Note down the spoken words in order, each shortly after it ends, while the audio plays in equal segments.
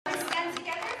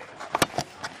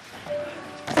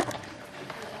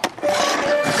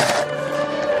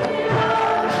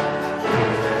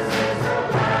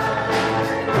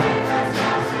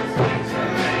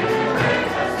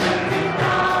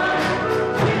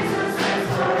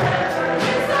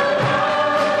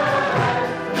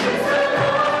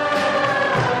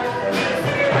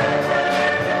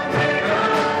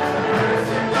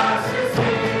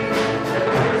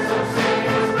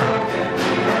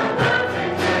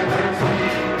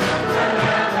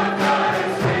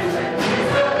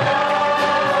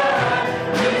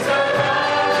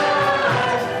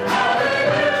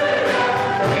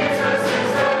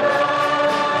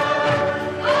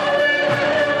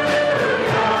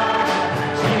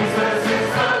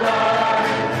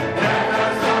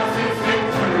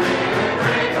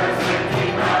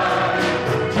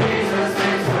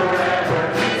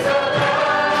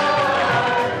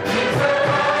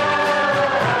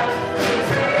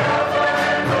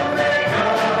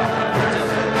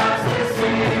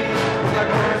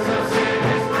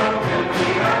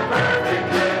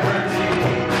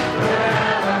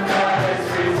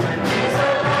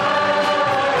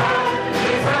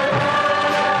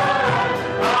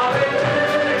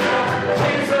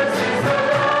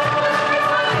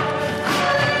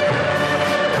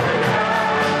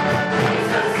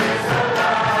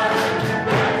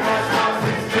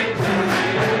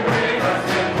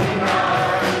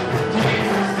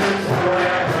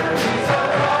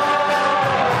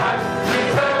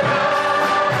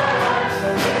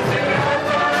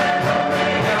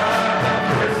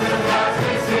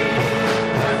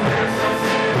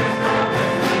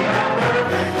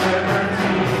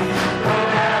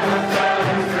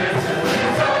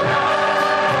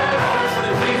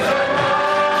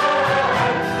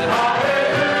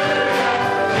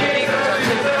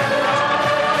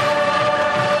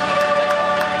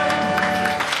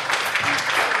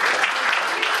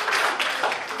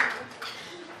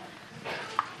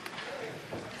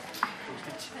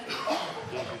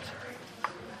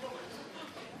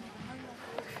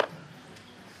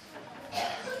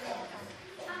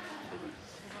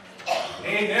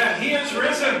Amen. He is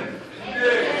risen.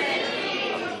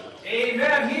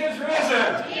 Amen. He is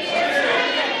risen.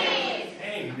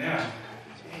 Amen.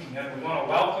 Amen. We want to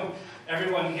welcome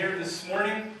everyone here this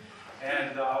morning,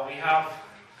 and we have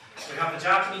the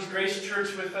Japanese Grace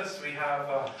Church with us. We have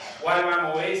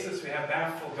YWAM Oasis. We have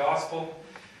Banfful Gospel,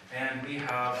 and we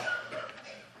have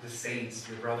the saints,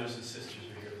 your brothers and sisters,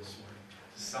 are here this morning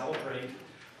to celebrate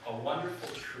a wonderful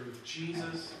truth.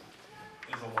 Jesus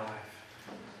is alive.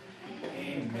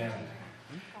 Amen.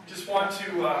 Just want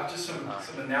to just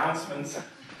some announcements.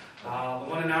 The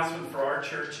one announcement for our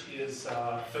church is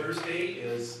Thursday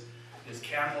is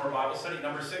Canmore Bible Study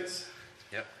number 6.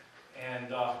 Yep. And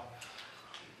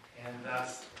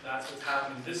that's what's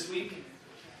happening this week.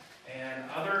 And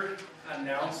other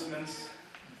announcements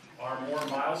are more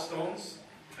milestones,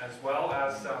 as well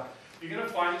as you're going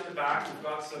to find at the back we've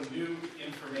got some new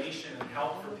information and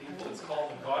help for people. It's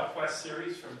called the God Quest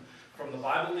series from the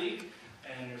Bible League.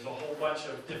 And there's a whole bunch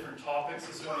of different topics.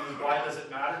 This one is why does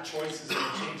it matter? Choices in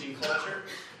a changing culture.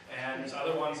 And there's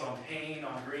other ones on pain,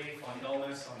 on grief, on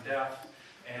illness, on death.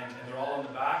 And they're all in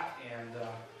the back. And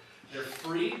they're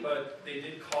free, but they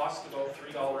did cost about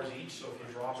 $3 each. So if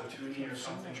you drop a toonie or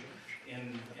something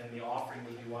in the offering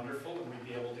would be wonderful. And we'd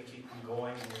be able to keep them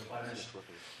going and replenished.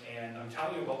 And I'm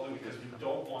telling you about them because we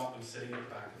don't want them sitting at the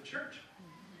back of the church.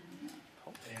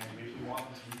 And we want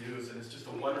them to be used, and it's just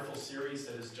a wonderful series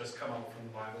that has just come out from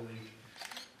the Bible League.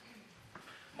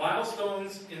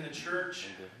 Milestones in the church.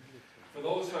 For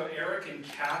those who have Eric and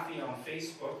Kathy on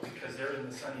Facebook, because they're in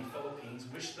the sunny Philippines,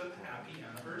 wish them happy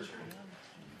anniversary.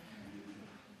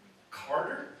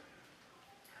 Carter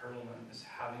Hurlman is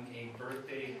having a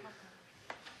birthday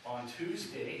on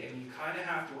Tuesday, and you kind of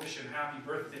have to wish him happy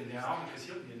birthday now because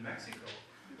he'll be in Mexico.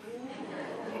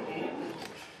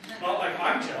 Not like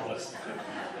I'm jealous.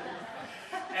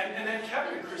 And then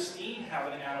Kevin and Christine have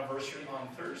an anniversary on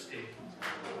Thursday.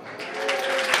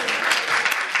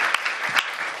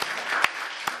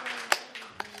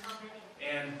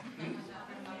 And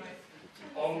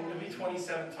it'll be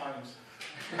 27 times.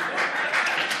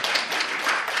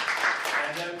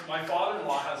 And then my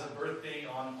father-in-law has a birthday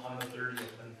on the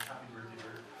 30th. And happy birthday.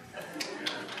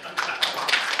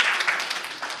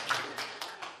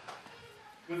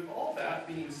 With all that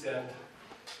being said,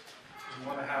 we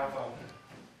want to have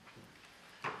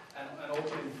an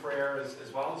opening prayer as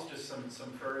well as just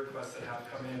some prayer requests that have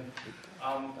come in.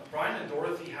 Brian and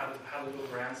Dorothy had a little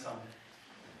grandson,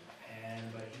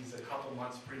 and he's a couple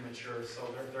months premature, so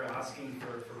they're asking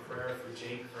for prayer for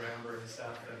Jake, for Amber, and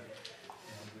Seth, and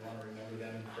we want to remember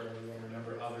them in prayer. We want to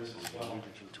remember others as well.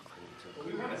 But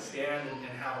we want to stand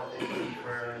and have our opening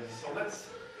prayer, and so let's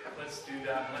do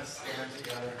that. Let's stand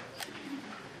together.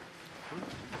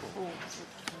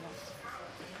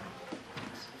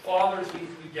 Fathers,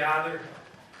 we gather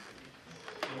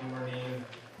in your name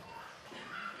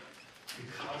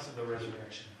because of the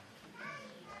resurrection.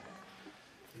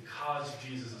 Because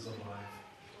Jesus is alive.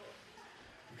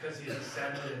 Because he has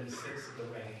ascended and he sits at the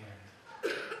right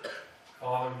hand.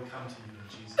 Father, we come to you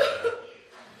in Jesus' name.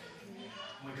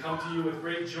 We come to you with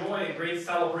great joy and great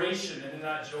celebration, and in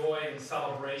that joy and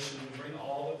celebration we bring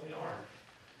all that we are.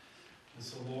 And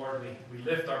so, Lord, we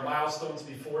lift our milestones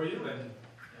before you, and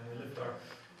we lift our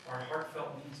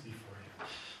heartfelt needs before you.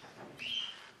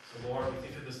 So, Lord, we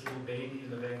think of this little baby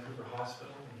in the Vancouver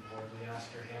hospital, and Lord, we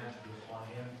ask your hand to be upon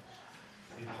him,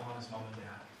 to be upon his mom and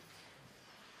dad.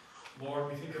 Lord,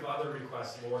 we think of other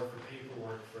requests, Lord, for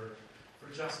paperwork, for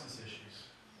justice issues.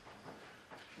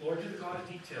 Lord, you're the God of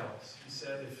details. You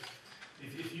said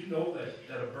if you know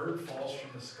that a bird falls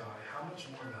from the sky, how much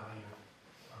more value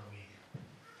are we?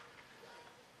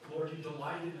 Lord, you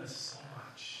delight in us so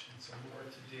much. And so,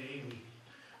 Lord, today we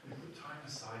put time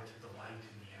aside to delight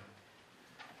in you.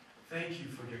 Thank you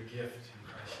for your gift in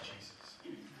Christ Jesus.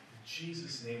 In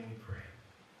Jesus' name we pray.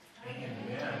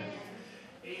 Amen.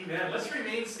 Amen. Let's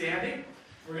remain standing.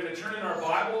 We're going to turn in our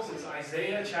Bibles. It's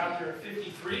Isaiah chapter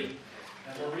 53.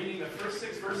 And we're reading the first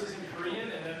 6 verses in Korean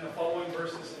and then the following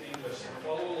verses in English. So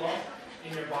follow along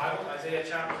in your Bible, Isaiah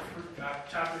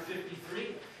chapter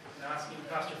 53. And asking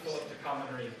Pastor Philip to come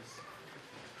and read.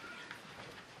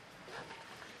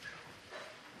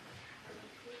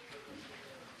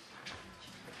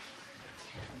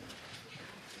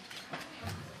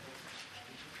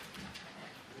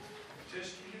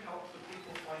 Tish, can you help the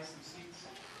people find some seats?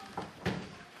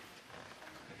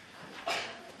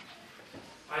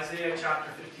 Isaiah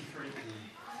chapter 53.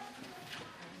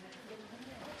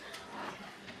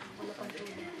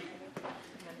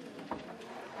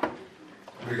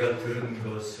 우리가 들은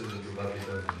것을 누가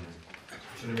믿었느냐?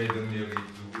 주님의 능력이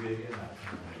누구에게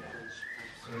나타나느냐?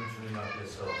 그는 주님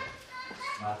앞에서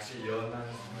마치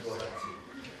연한 산과 같이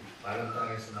마른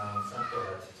땅에서 나온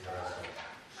싹과 같이 자라서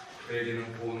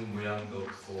그에게는 고운 모양도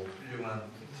없고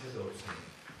훌륭한 풍채도 없으니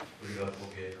우리가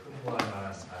보기에 흠모할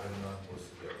만한 아름다운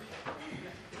모습이 없다.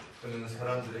 그는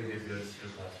사람들에게 멸시를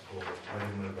받고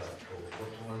버림을 받고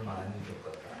고통을 많이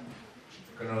겪었다.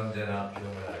 그는 언제나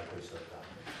병을 앓고 있었다.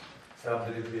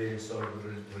 사람들이 그에게서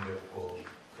얼굴을 돌렸고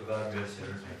그가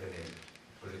멸시를 받으니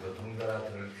우리도 덩달아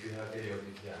그를 귀하게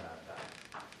여기지 않았다.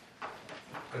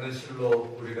 그는 실로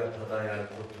우리가 받아야 할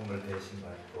고통을 대신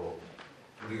받고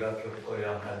우리가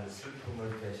겪어야 할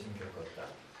슬픔을 대신 겪었다.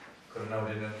 그러나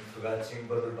우리는 그가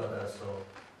징벌을 받아서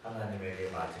하나님에게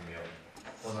맞으며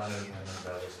고난을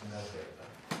받는다고 생각했다.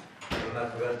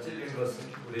 그러나 그가 찔린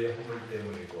것은 우리의 허물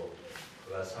때문이고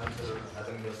그가 상처를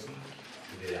받은 것은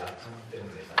우리의 악함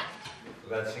때문이다.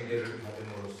 그가 징계를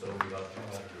받음으로써 우리가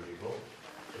평화를 누리고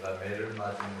그가 매를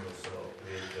맞음으로써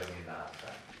우리의 병이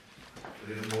나았다.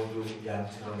 우리는 모두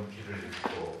양처럼 길을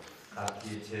잃고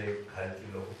각기 제 갈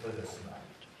길로 흩어졌으나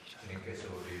주님께서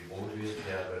우리 모두의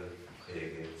죄악을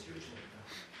그에게 지우셨다.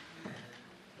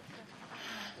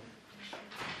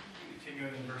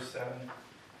 Continuing in verse 7.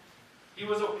 He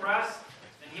was oppressed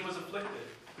and he was afflicted,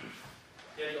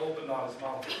 yet he opened not his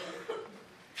mouth.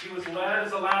 He was led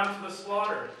as a lamb to the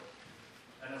slaughter,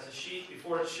 and as a sheep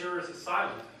before its shearers is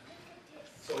silent,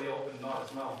 so he opened not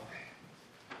his mouth.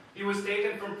 He was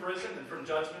taken from prison and from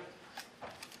judgment.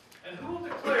 And who will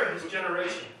declare his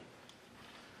generation?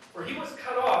 For he was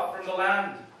cut off from the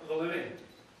land of the living.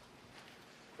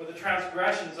 For the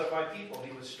transgressions of my people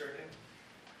he was stricken.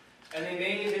 And they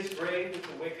made his grave with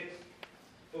the wicked,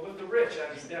 but with the rich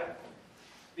at his death,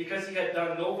 because he had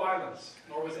done no violence,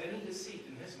 nor was any deceit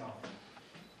in his mouth.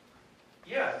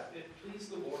 Yet it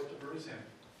pleased the Lord to bruise him.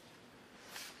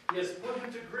 He has put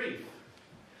him to grief.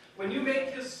 When you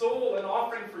make his soul an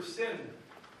offering for sin,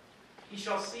 he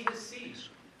shall see his seed.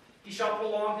 He shall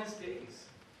prolong his days,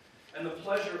 and the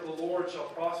pleasure of the Lord shall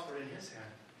prosper in his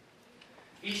hand.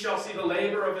 He shall see the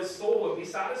labor of his soul and be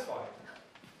satisfied.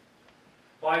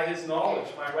 By his knowledge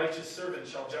my righteous servant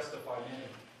shall justify many,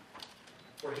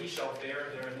 for he shall bear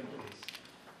their iniquities.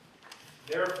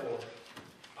 Therefore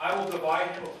I will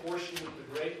divide him a portion with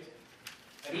the great,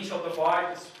 and he shall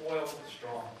divide the spoil with the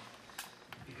strong,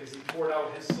 because he poured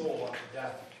out his soul unto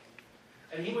death.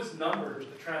 And he was numbered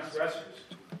with the transgressors,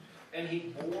 and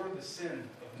he bore the sin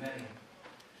of many,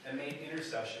 and made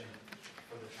intercession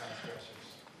for the transgressors.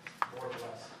 Lord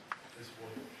bless this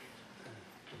word.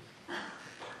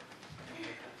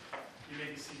 You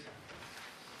may be seated.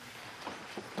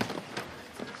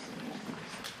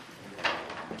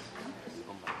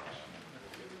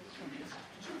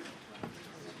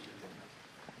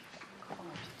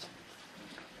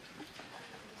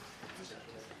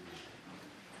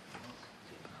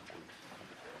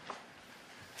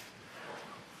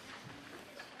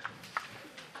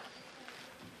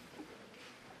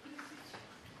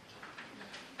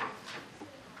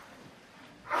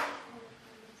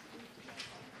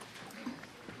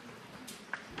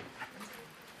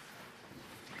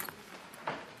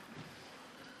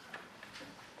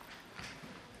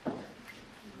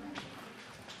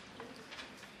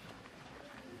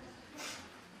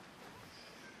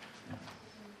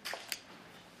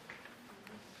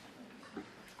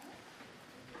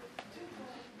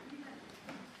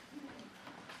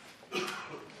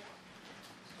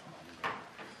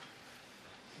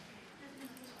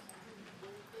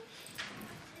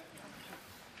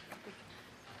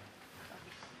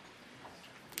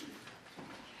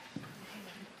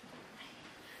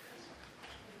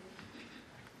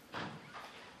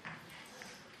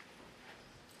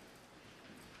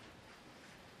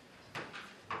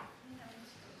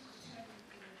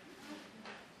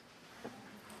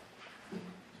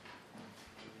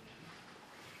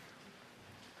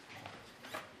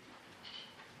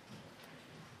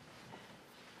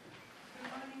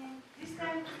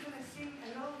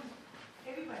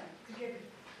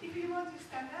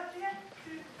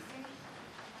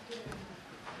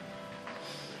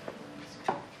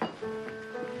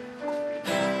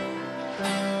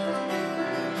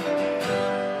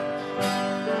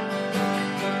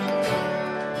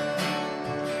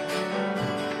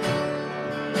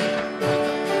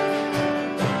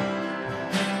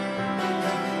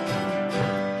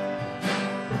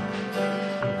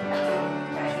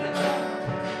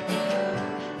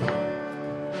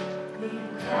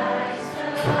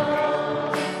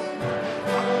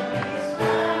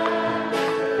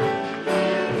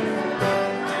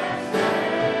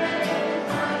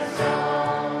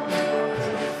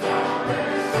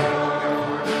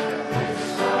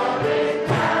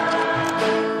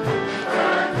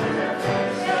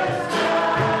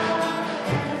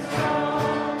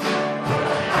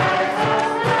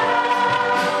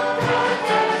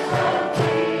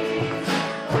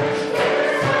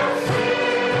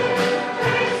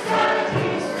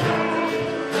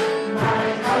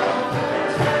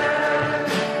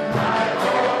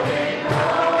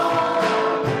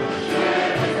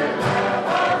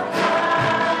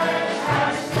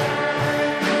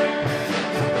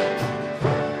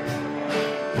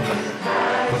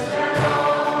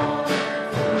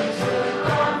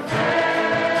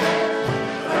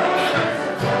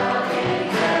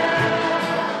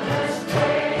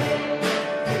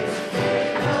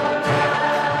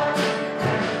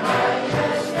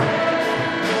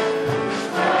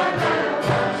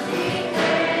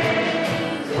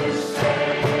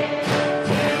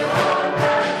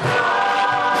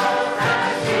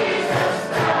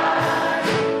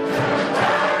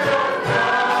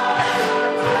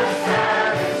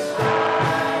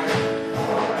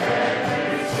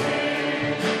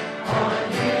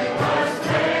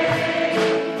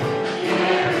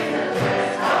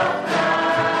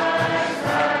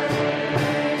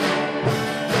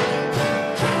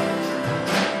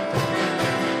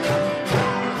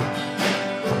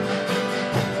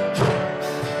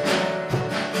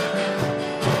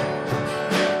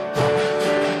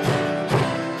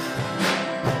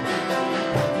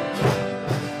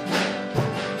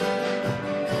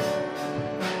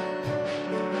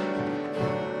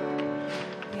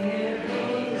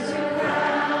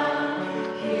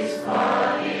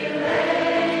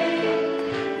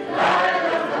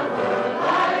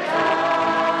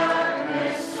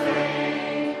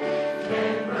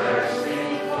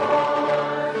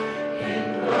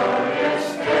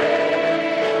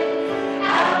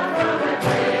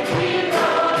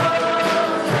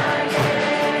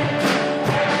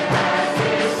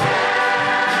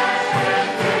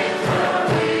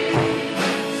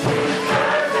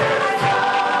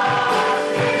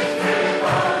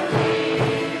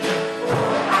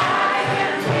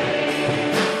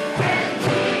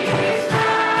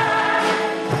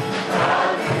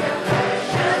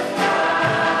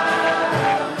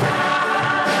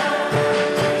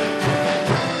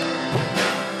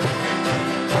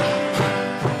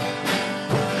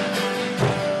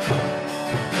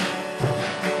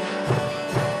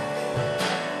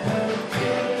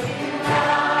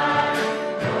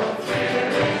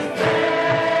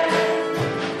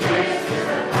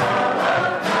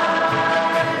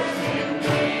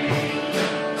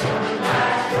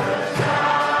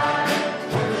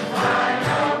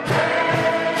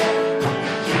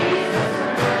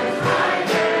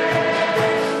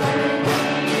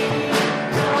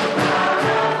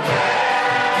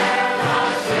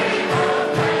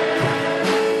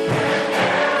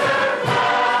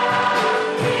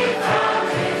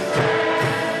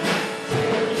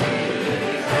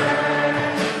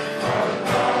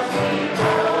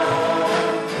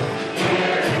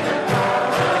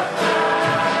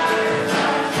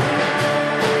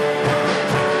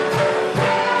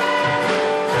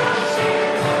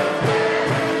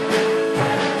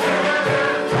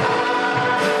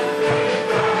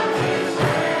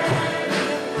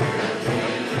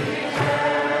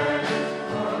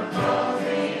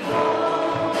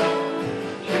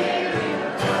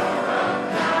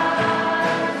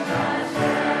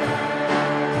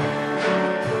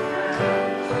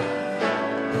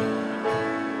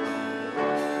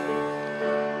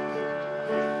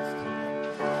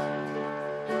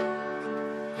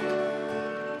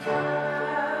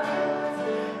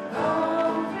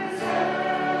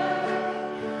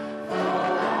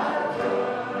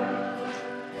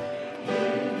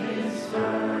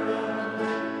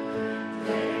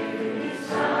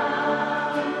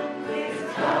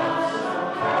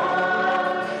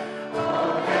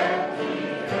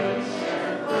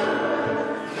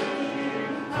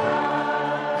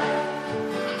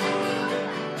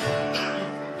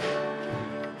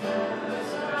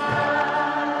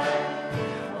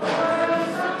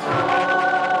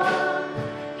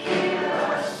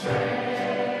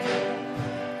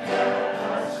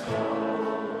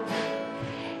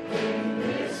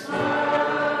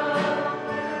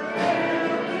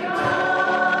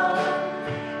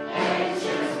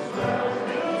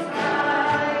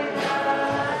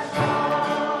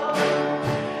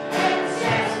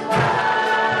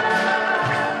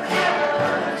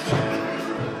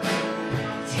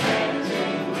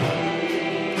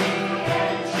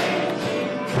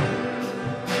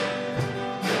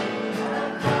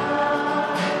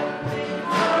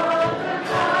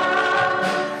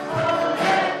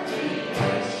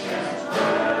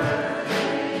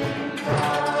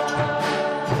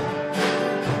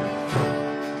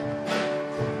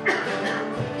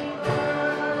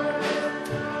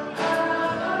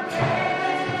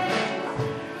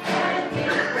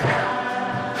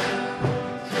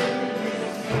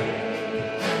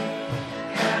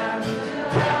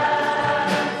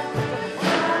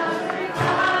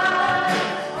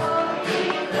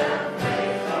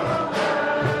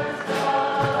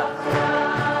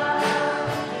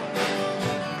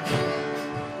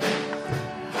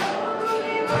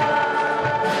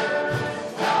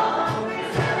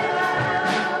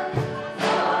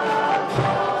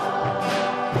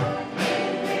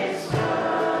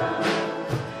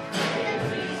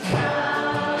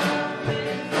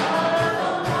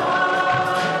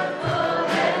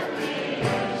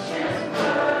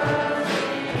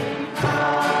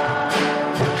 Changing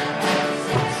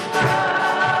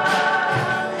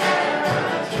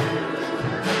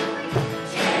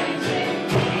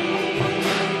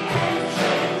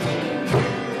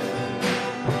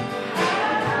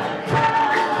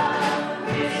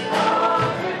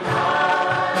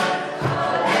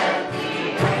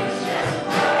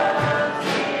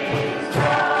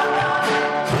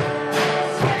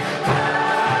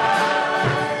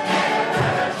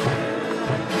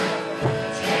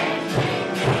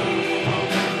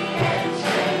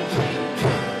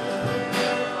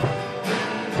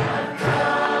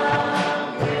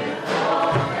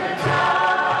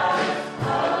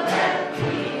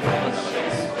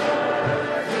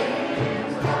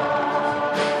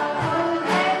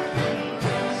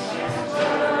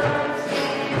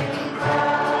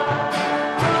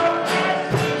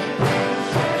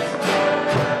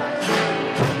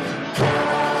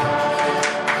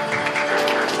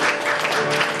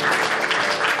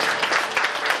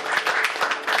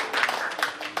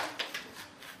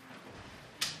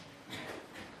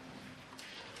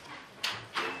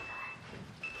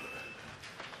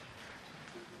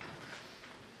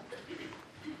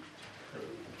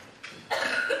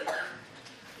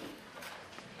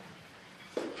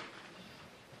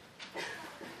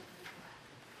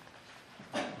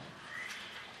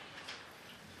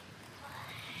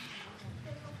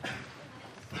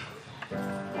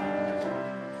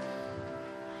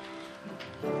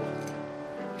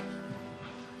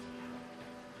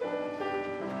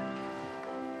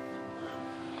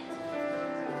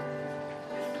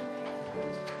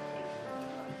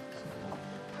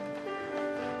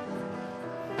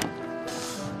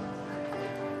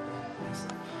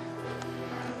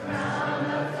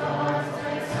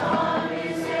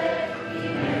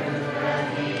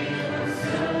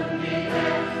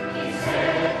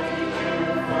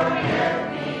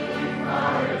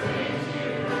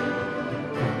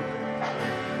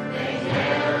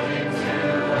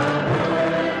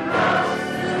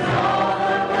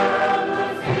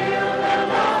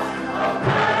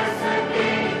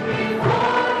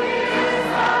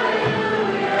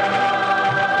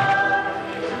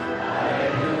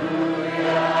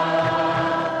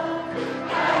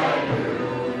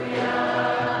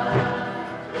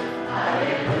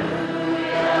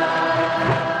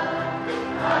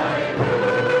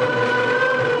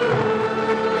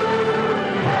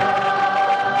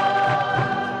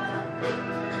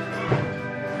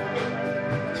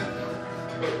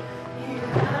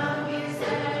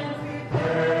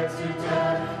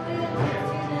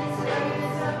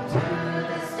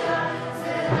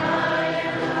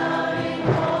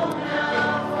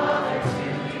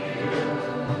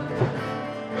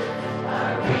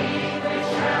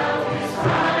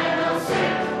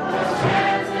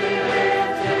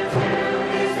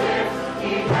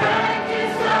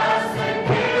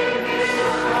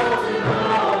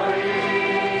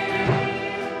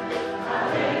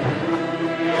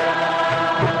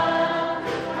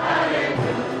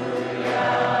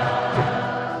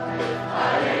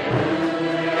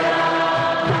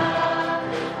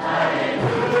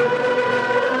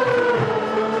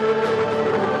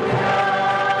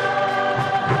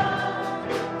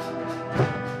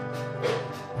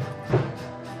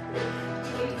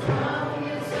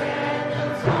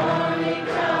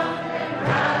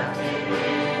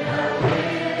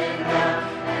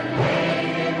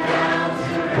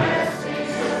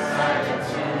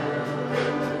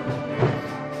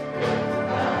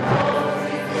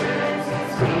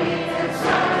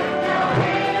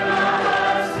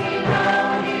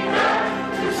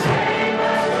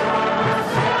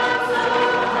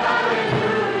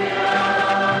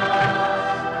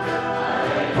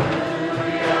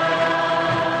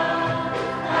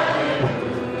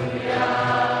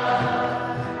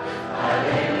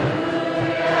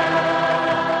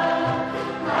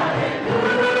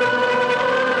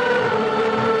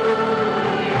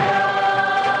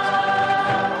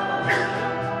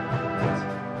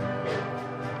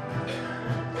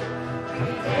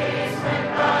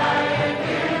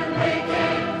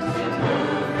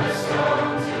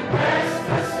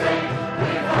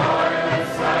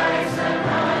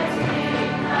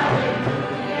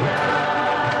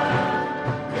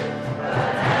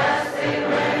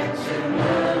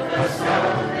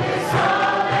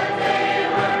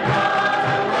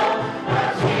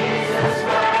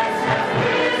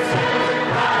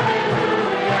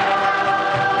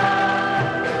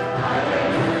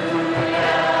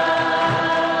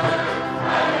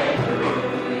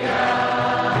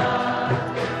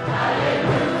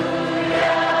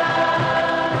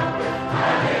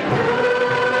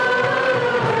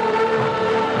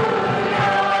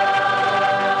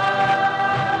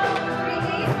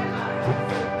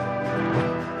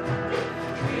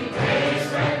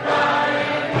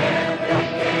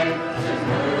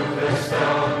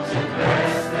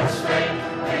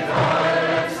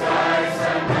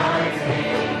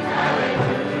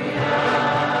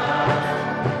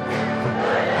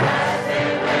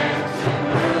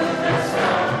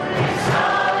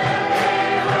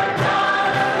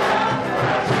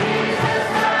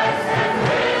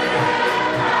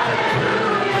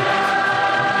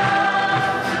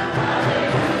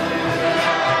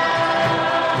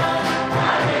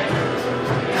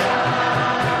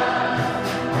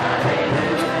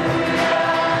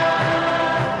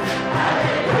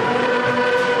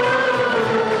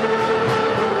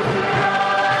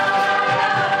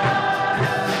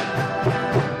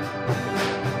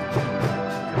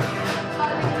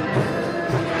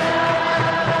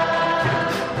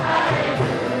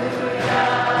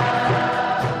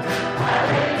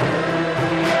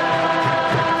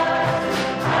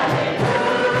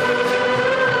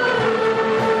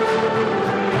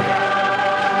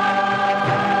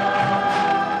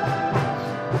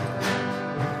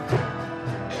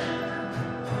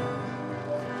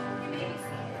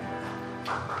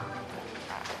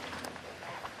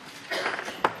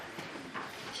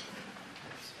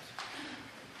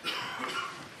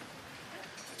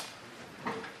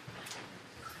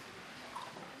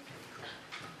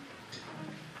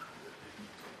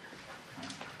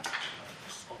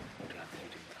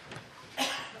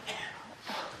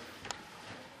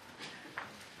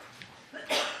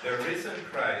risen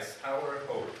Christ our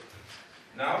hope.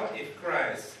 Now if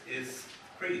Christ is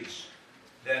preached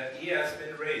that he has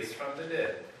been raised from the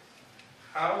dead,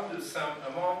 how do some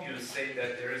among you say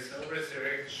that there is no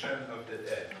resurrection of the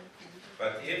dead?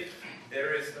 But if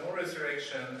there is no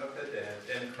resurrection of the dead,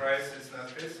 then Christ is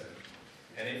not risen.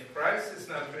 And if Christ is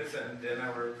not risen, then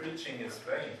our preaching is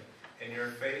vain, and your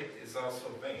faith is also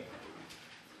vain.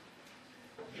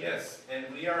 Yes, and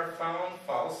we are found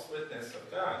false witness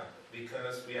of God,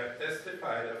 because we have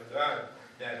testified of God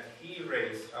that he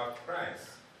raised up Christ,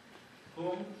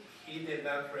 whom he did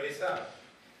not raise up,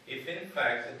 if in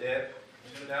fact the dead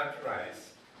do not rise.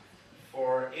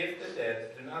 For if the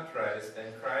dead do not rise,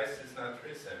 then Christ is not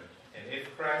risen. And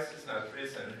if Christ is not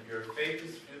risen, your faith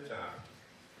is futile.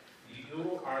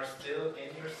 You are still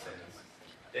in your sins.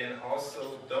 Then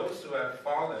also those who have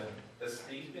fallen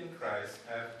asleep in Christ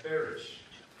have perished.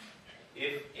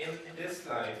 If in this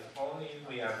life only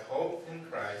we have hope in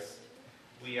Christ,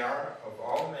 we are of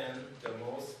all men the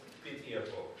most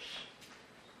pitiable.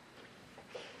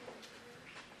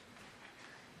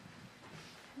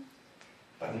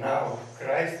 But now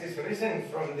Christ is risen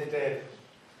from the dead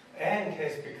and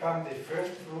has become the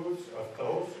first fruits of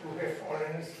those who have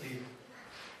fallen asleep.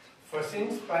 For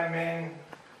since by man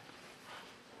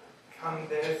come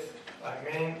death, by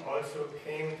man also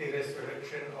came the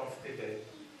resurrection of the dead.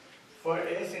 For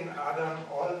as in Adam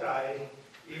all die,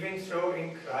 even so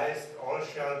in Christ all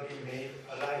shall be made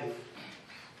alive.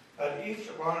 But each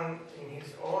one in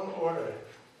his own order,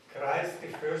 Christ the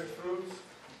first fruits,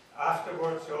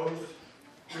 afterwards those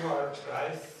who are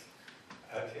Christ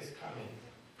at his coming.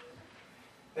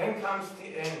 Then comes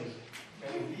the end,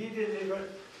 when he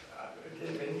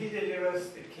delivers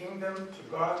the kingdom to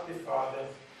God the Father,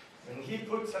 when he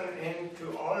puts an end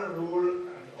to all rule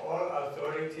and all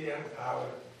authority and power.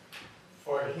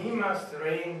 For he must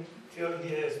reign till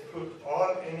he has put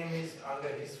all enemies under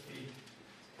his feet.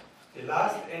 The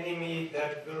last enemy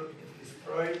that will be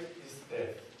destroyed is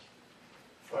death.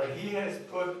 For he has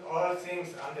put all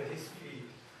things under his feet.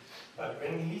 But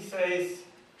when he says,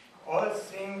 all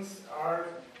things are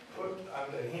put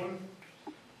under him,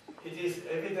 it is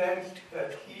evident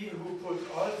that he who put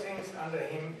all things under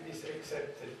him is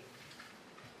accepted.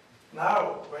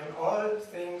 Now, when all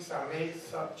things are made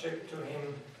subject to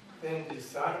him, then the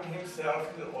Son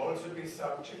himself will also be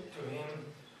subject to him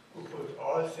who put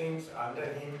all things under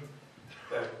him,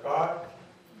 that God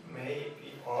may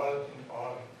be all in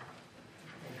all.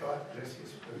 May God bless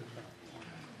his word.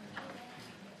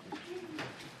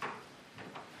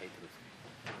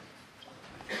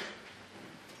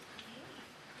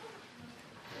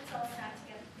 Let's all stand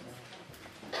together, please.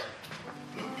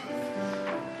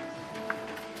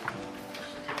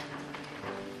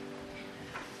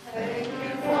 Thank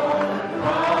you for the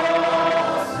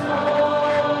cross,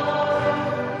 Lord.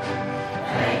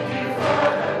 Thank you for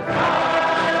the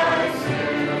price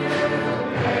you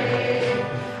paid,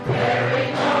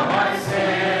 bearing all my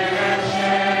sins.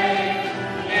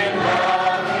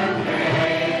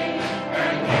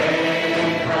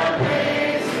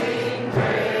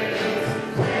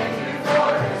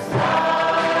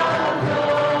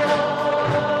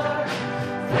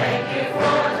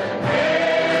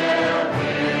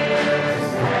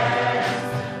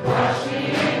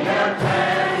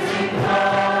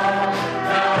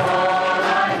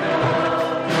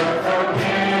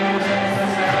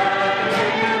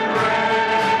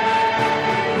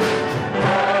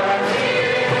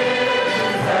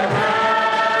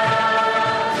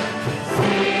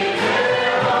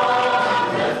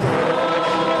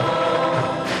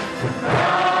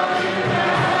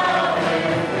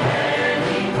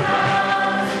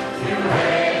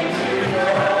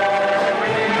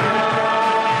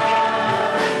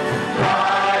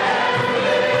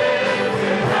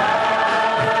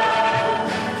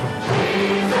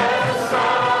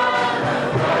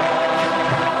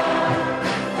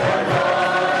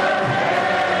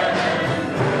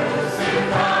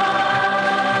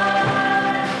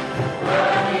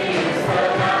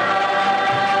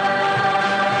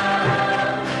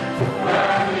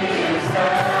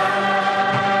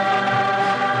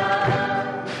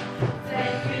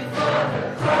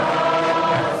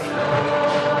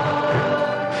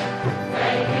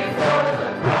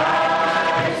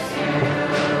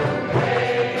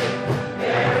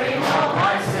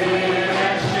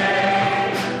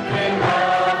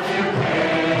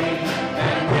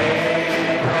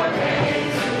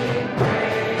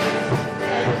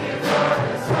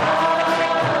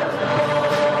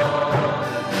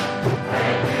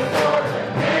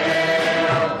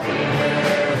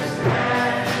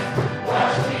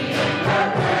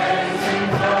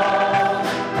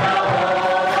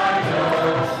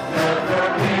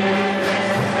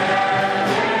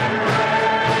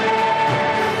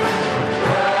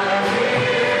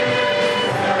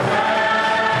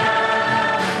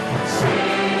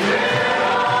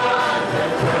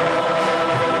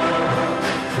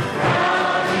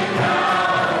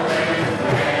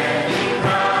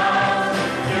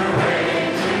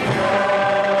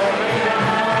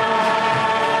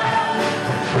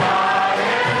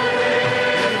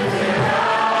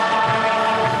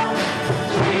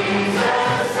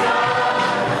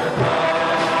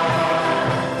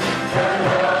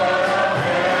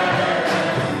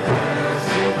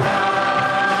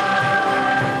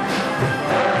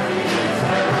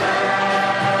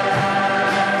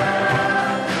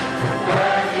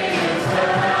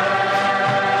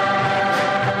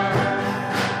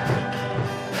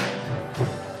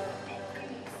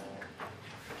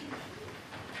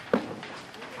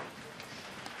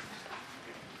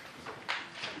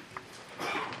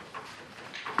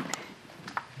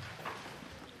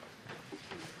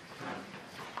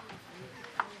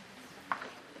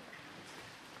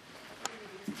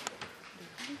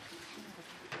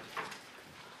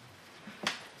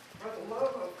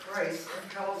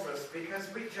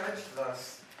 we judge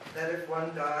thus, that if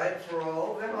one died for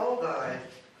all, then all died.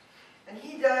 And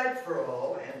he died for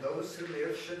all, and those who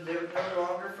live should live no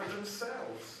longer for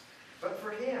themselves, but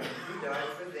for him who died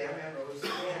for them and rose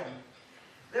again.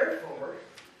 Therefore,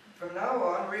 from now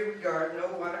on we regard no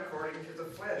one according to the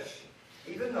flesh.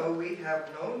 Even though we have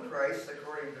known Christ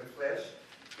according to the flesh,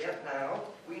 yet now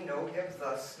we know him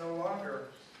thus no longer.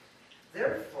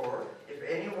 Therefore, if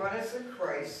anyone is in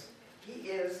Christ, he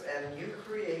is a new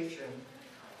creation.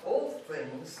 Old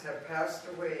things have passed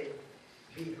away.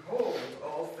 Behold,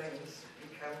 all things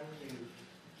become new.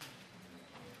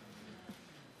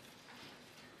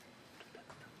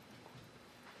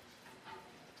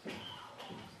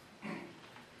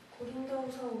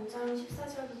 고린도후서 5장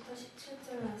 14절부터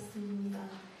 17절 말씀입니다.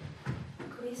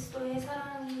 그리스도의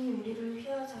사랑이 우리를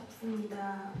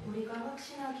휘어잡습니다. 우리가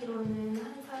확신하기로는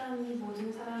한 사람이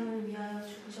모든 사람을 위하여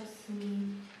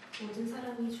죽으셨으니 모든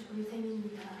사람이 죽은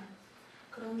셈입니다.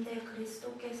 그런데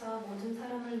그리스도께서 모든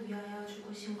사람을 위하여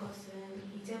죽으신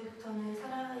것은 이제부터는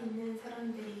살아있는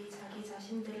사람들이 자기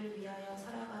자신들을 위하여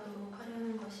살아가도록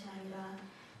하려는 것이 아니라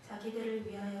자기들을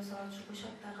위하여서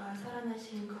죽으셨다가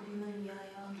살아나신 그분을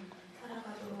위하여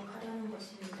살아가도록 하려는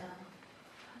것입니다.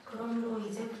 그러므로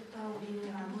이제부터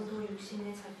우리는 아무도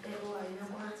육신의 잣대로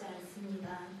알려고 하지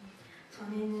않습니다.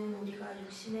 전에는 우리가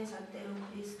육신의 잣대로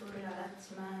그리스도를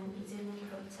알았지만 이제는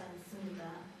그렇지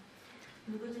않습니다.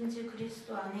 누구든지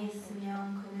그리스도 안에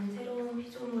있으면 그는 새로운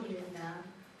피조물입니다.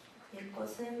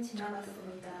 옛것은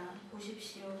지나갔습니다.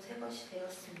 보십시오, 새 것이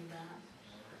되었습니다.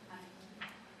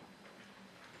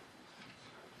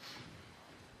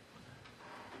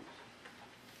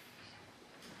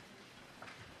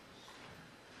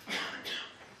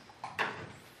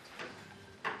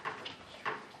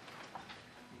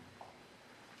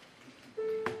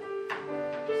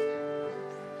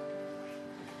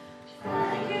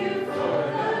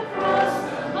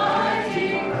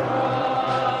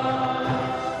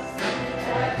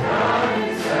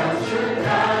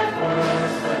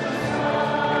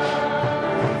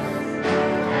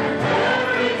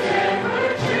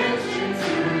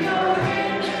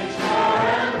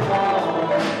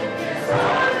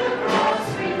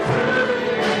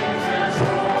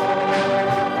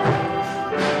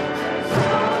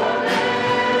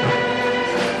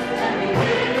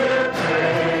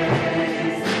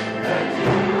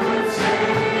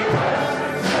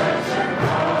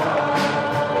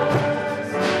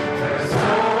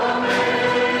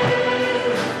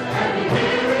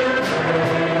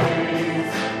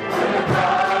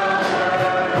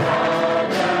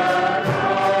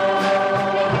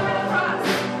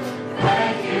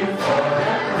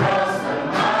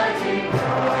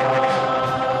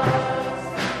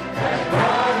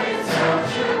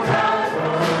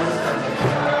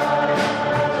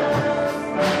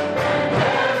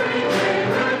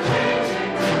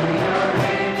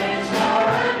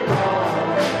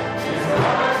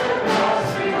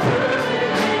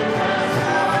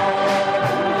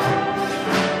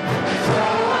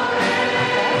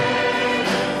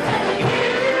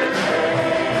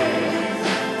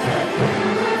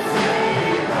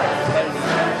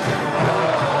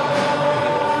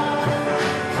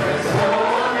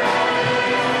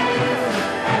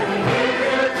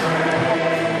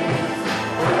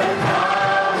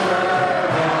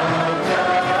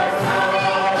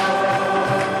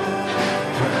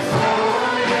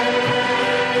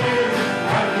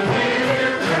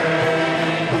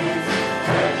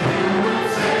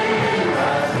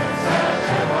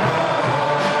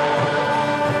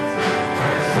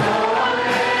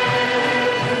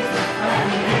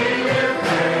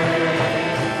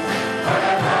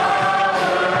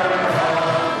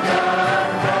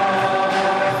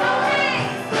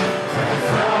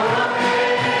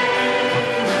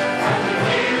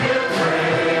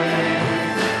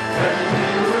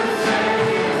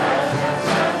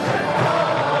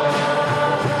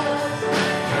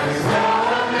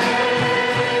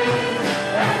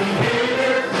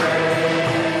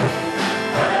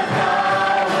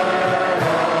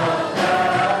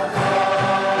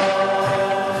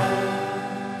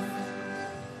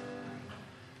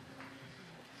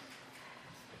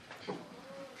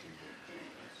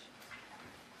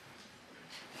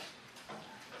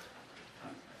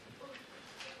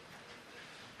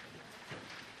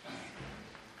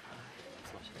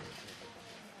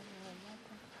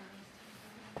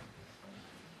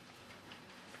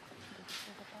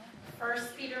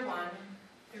 First Peter 1,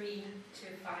 3 to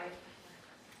 5.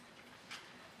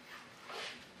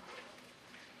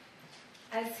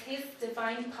 As his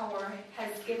divine power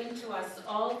has given to us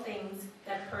all things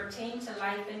that pertain to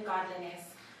life and godliness,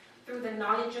 through the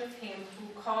knowledge of him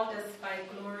who called us by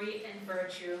glory and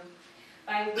virtue,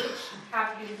 by which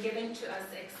have been given to us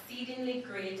exceedingly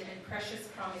great and precious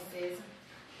promises,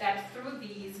 that through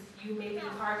these you may be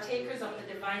partakers of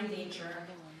the divine nature,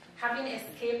 having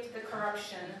escaped the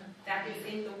corruption that is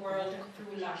in the world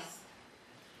through lust.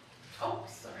 Oh,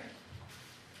 sorry.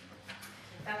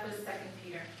 That was 2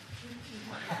 Peter.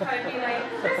 I'd be like,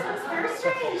 this was very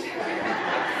strange.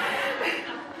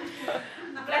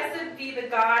 Blessed be the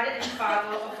God and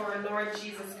Father of our Lord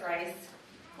Jesus Christ,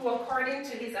 who according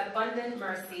to his abundant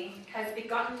mercy has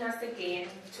begotten us again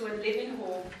to a living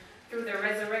hope through the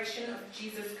resurrection of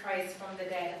Jesus Christ from the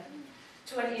dead,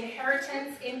 to an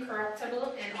inheritance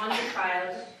incorruptible and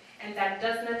undefiled, and that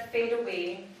does not fade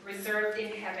away, reserved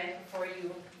in heaven for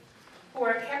you, who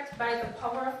are kept by the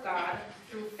power of God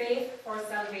through faith for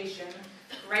salvation,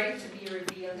 ready to be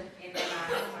revealed in the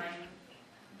last time.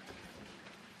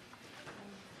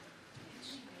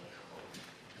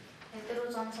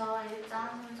 베드로전서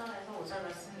 1장 3절에서 5절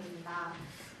말씀입니다.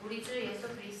 우리 주 예수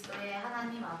그리스도의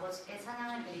하나님 아버지께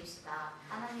찬양을 드립시다.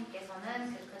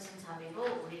 하나님께서는 그 크신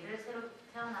자비로 우리를 새로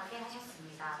태어나게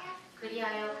하셨습니다.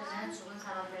 그리하여 그는 죽은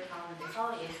사람들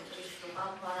가운데서 예수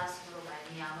그리스도가 부활하심으로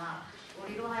말미암아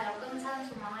우리로 하여금 산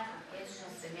소망을 갖게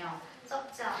해주셨으며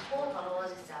썩지 않고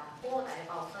더러워지지 않고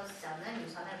날과 없어지지 않는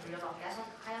유산을 물려받게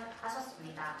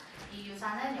하셨습니다. 이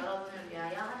유산은 여러분을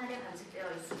위하여 하늘에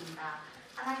간직되어 있습니다.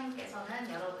 하나님께서는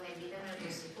여러분의 믿음을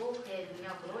보시고 그의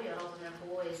능력으로 여러분을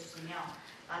보호해 주시며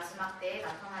마지막 때에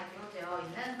나타나기로 되어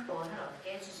있는 구원을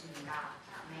얻게 해주십니다.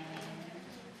 아멘.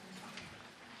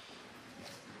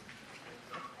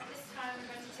 This time we're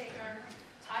going to take our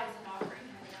tithes and offering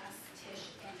and we'll ask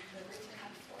Tish and Liver to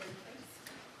come forward, please.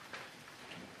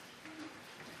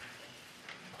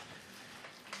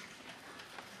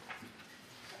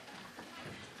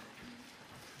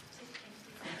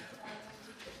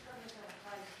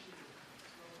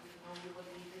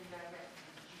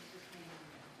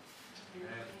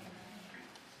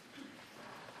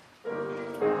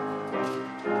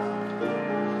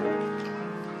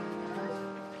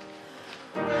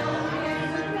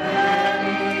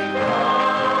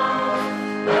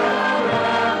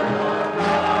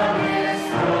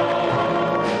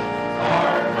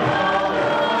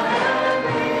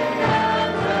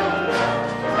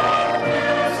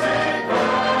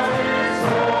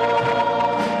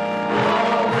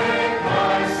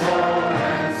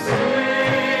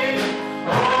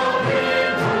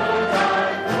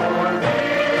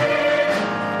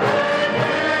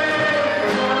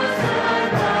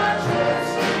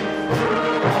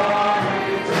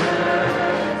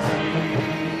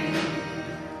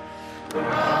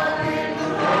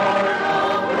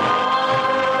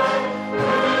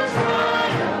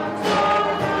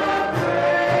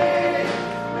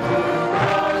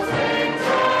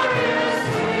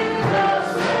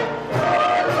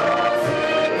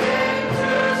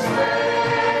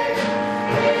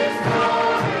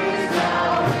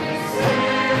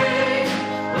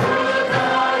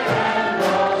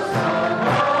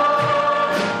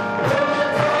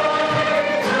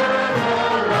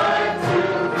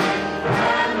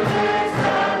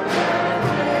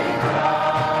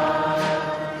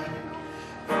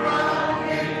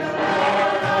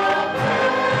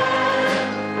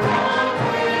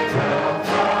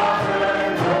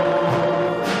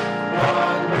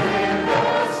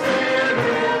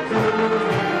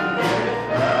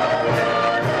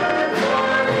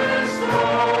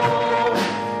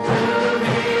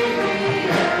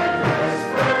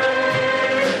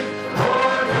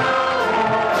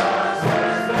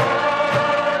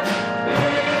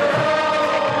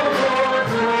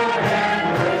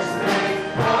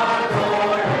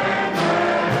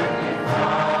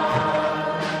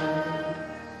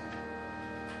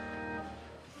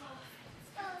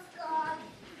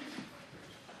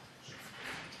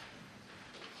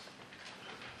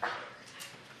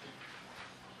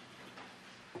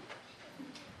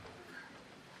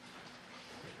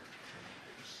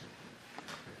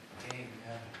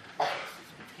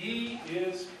 He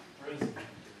is risen.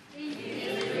 He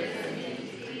is risen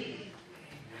indeed.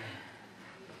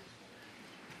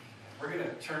 We're going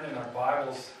to turn in our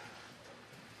Bibles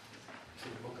to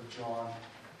the book of John.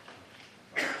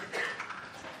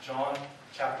 John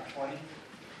chapter 20.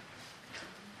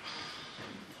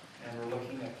 And we're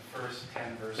looking at the first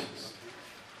 10 verses.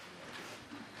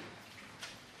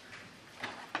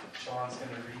 Sean's going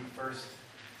to read first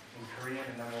in Korean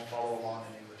and then we'll follow along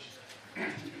in English.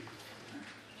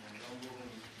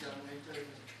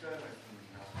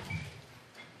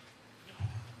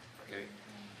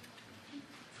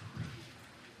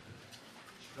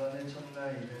 유산의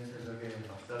첫날 이른 새벽에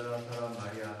막달라 사람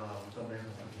마리아가 무덤에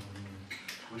가서 보니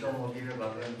무덤 어기를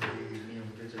막은 돌이 이미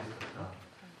옮겨져 있었다.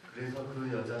 그래서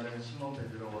그 여자는 시몬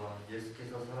베드로와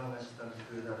예수께서 사랑하시던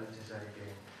그 다른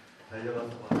제자에게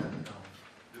달려가서 말했다.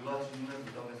 누가 주님을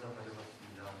무덤에서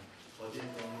가져갔습니다. 어디에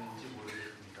놓는지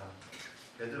모르겠습니다.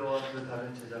 베드로와 그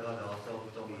다른 제자가 나와서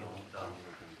무덤을 넣었다.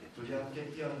 둘이 함께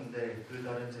뛰었는데 그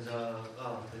다른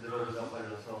제자가 베드로보다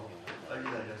빨리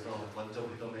달려서 먼저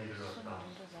무덤에 이르렀다.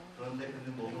 그런데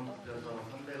그는 몸을 굽혀서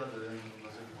선배가 놓여 있는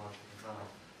것을 보았으나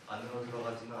안으로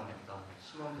들어가지는 않았다.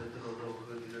 시몬 베드로도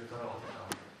그 뒤를 따라왔다.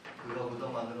 그가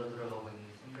무덤 안으로 들어가 보니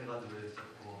선배가 놓여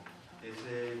있었고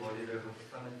예수의 머리를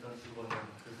감싸맸던 수건은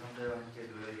그 선배와 함께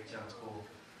놓여 있지 않고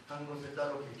한 곳에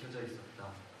따로 비켜져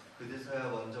있었다. 그제서야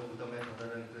먼저 무덤에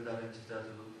다다른 그 다른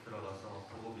제자도 들어가서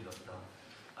보고 믿었다.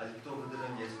 아직도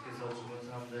그들은 예수께서 죽은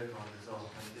사람들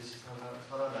가운데서 반드시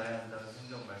살아나야 한다는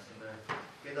성경 말씀을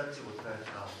깨닫지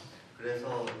못하였다.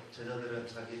 그래서 제자들은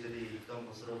자기들이 있던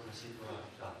곳으로 다시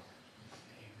돌아갔다.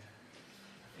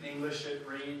 In English it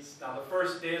reads, Now the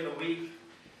first day of the week,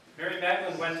 Mary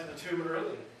Magdalene went to the tomb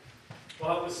early,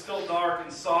 while it was still dark,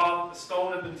 and saw the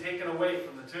stone had been taken away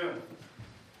from the tomb.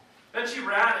 Then she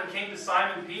ran and came to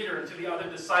Simon Peter and to the other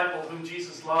disciple whom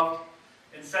Jesus loved,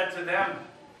 and said to them,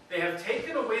 They have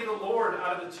taken away the Lord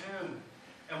out of the tomb,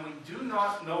 and we do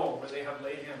not know where they have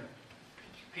laid him.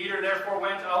 Peter therefore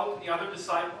went out with the other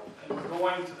disciple, and were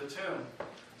going to the tomb.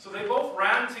 So they both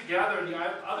ran together, and the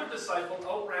other disciple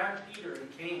outran Peter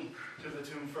and came to the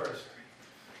tomb first.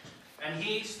 And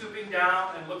he, stooping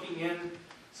down and looking in,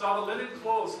 saw the linen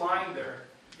clothes lying there,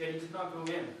 yet he did not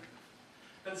go in.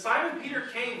 Then Simon Peter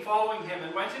came following him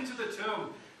and went into the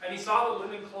tomb, and he saw the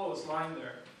linen clothes lying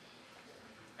there,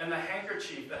 and the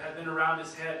handkerchief that had been around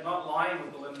his head, not lying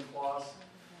with the linen cloths,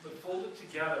 but folded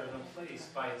together in a place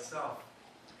by itself.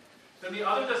 Then the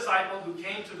other disciple who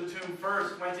came to the tomb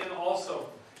first went in also,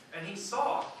 and he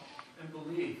saw and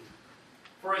believed.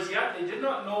 For as yet they did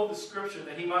not know the scripture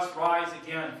that he must rise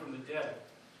again from the dead.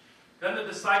 Then the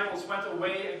disciples went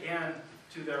away again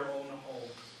to their own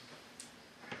homes.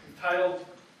 Entitled,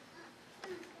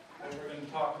 what we're going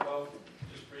to talk about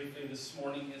just briefly this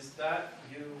morning is That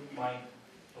You Might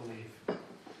Believe.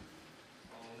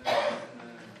 오늘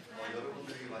말씀은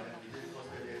여러분들이 만약 믿을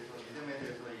것에 대해서 믿음에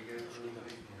대해서 얘기를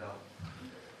드리겠습니다.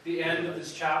 The end of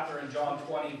this chapter in John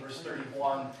 20, verse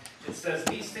 31, it says,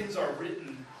 These things are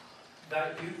written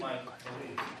that you might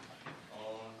believe.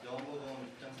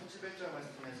 요한복음 6장 31절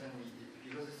말씀에서는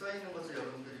이것에 써 있는 것을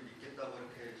여러분들이 믿겠다고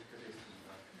이렇게 적혀져 있습니다.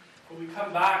 When we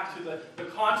come back to the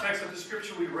context of the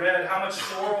scripture we read, how much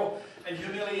sorrow and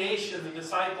humiliation the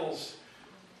disciples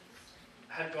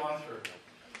had gone through.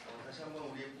 다시 한번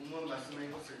우리 본문 말씀을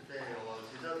읽었을 때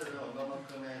제자들은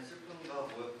얼마만큼의 슬픔과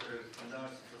모욕들을 감당할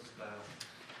수 있었을까요?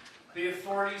 The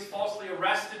authorities falsely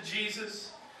arrested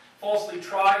Jesus, falsely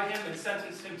tried him and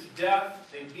sentenced him to death.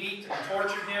 They beat and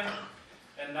tortured him.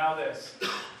 And now this.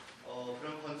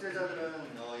 그런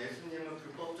권세자들은 예수님을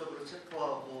불법적으로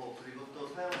체포하고 그리고 또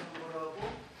사형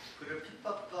선고하고 그를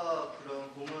핍박과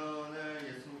그런 고문을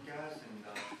예수님께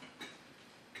하였습니다.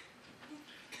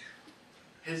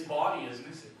 His body is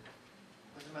missing.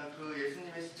 하지만 그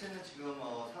예수님의 시체는 지금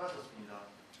사라졌습니다.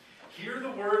 Hear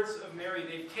the words of Mary.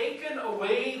 They've taken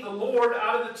away the Lord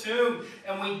out of the tomb,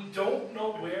 and we don't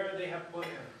know where they have put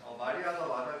him. 마리아가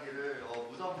말하기를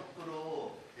무덤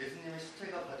밖으로 예수님의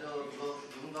시체가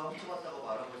누군가 훔쳐갔다고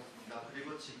말하고 있습니다.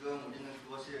 그리고 지금 우리는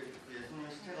그것이 예수님의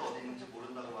시체가 어디 있는지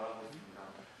모른다고 말하고 있습니다.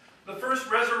 The first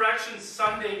Resurrection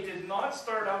Sunday did not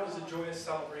start out as a joyous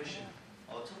celebration.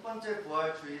 첫 번째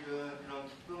부활 주일은 그런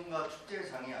기쁨과 축제의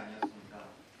장이 아니었습니다.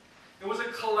 It was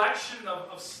a collection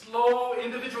of slow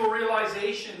individual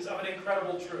realizations of an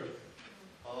incredible truth.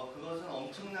 그것은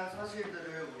엄청난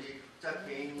사실들을 우리 각자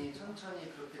개인이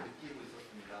천천히 그렇게 느끼고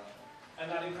있었습니다.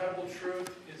 And that incredible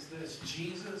truth is this: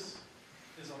 Jesus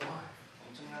is alive.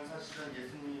 엄청난 사실은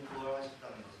예수님이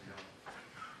부활하셨다는 것이요.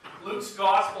 Luke's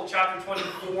Gospel, chapter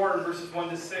 24, verses 1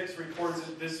 to 6, records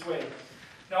it this way.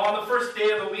 Now on the first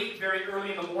day of the week, very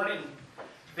early in the morning,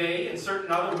 they and certain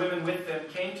other women with them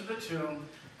came to the tomb,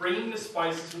 bringing the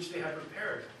spices which they had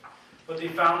prepared. But they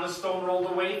found the stone rolled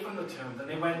away from the tomb. Then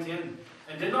they went in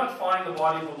and did not find the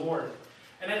body of the Lord.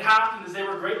 And it happened, as they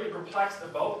were greatly perplexed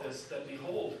about this, that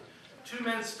behold, two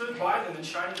men stood by them in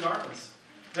shining garments.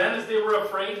 Then as they were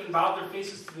afraid and bowed their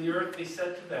faces to the earth, they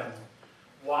said to them,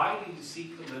 Why do you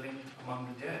seek the living among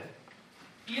the dead?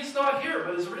 He is not here,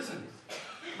 but is risen.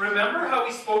 Remember how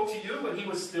he spoke to you when he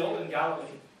was still in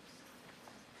Galilee.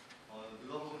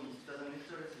 누가복음 24장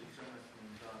 1절에서 6절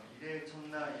말씀입니다. 이래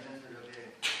첫날 이른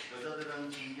새벽에 여자들은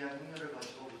진기한 행렬을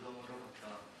가지고 무덤으로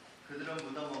갔다. 그들은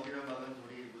무덤 어기를 막은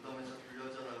돌이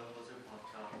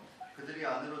그들이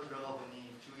안으로 들어가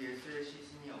보니 주 예수의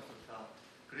시신이 없었다.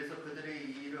 그래서 그들이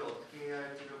이 일을 어떻게 해야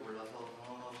할지를 몰라서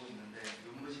당황하고 있는데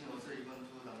눈부신 옷을 입은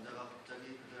두 남자가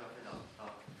갑자기 그들 앞에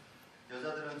나왔다.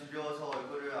 여자들은 두려워서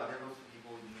얼굴을 아래로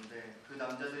숙이고 있는데 그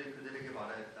남자들이 그들에게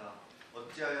말하였다.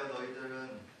 어찌하여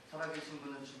너희들은 살아계신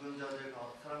분은 죽은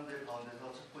사람들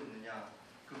가운데서 찾고 있느냐?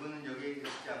 그분은 여기에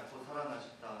계시지 않고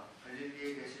살아나셨다.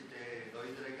 갈릴리에 계실 때에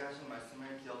너희들에게 하신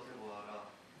말씀을 기억해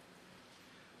보아라.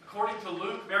 According to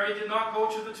Luke, Mary did not go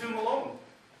to the tomb alone.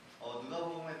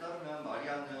 누가복음에 따르면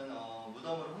마리아는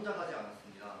무덤으로 혼자 가지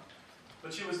않았습니다.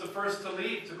 But she was the first to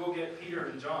leave to go get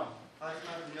Peter and John.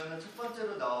 하지만 그녀는 첫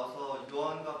번째로 나와서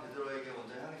요한과 베드로에게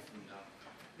먼저 향했습니다.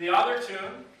 The other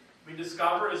two, we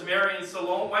discover, as Mary and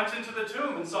Salome went into the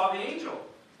tomb and saw the angel.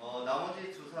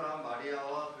 나머지 두 사람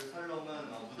마리아와 그 살롬은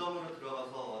무덤으로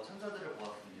들어가서 천사들을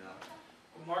보았습니다.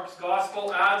 Mark's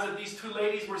gospel adds that these two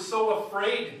ladies were so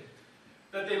afraid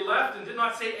that they left and did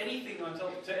not say anything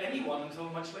to anyone until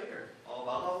much later.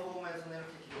 마가복음에서는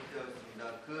이렇게 기록되어 있습니다.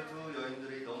 그 두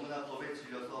여인들이 너무나 겁에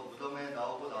질려서 무덤에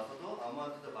나오고 나서도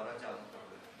아무한테도 말하지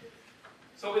않았다고요.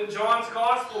 So in John's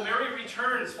gospel, Mary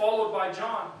returns, followed by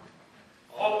John,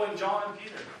 following John and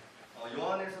Peter.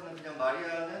 요한에서는 그냥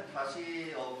마리아는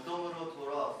다시 무덤으로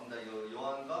돌아왔습니다.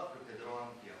 요한과 그 베드로와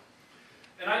함께요.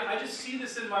 And I just see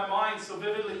this in my mind so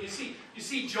vividly. You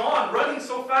see John running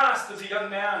so fast as a young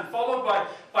man, followed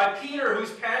by Peter, who's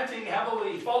panting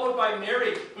heavily, followed by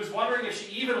Mary, who's wondering if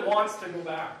she even wants to go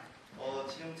back.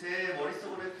 지금 제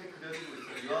머릿속으로 이렇게 그려지고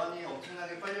있어요. 요한이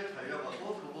엄청나게 빨리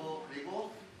달려가고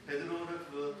그리고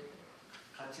베드로를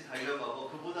같이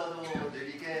달려가고 그보다도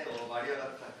느리게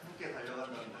마리아가 함께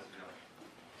달려간다는 것이죠.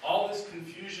 All this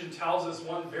confusion tells us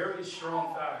one very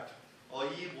strong fact.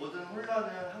 이 모든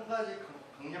혼란은 한 가지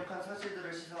강력한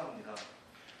사실들을 시사합니다.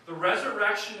 The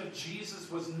resurrection of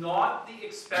Jesus was not the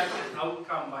expected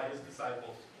outcome by his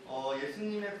disciples.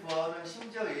 예수님의 부활은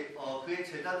심지어 그의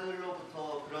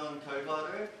제자들로부터 그런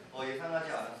결과를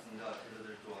예상하지 않았습니다.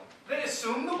 제자들 또한. They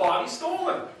assumed the body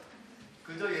stolen.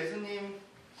 그저 예수님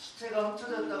시체가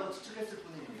훔쳐졌다고 추측했을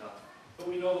뿐입니다. But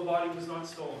we know the body was not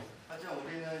stolen. 하지만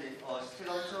우리는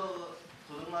시체가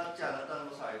도둑맞지 않았다는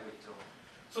것을 알고 있죠.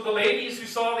 So the ladies who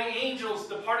saw the angels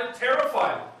departed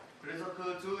terrified. 그래서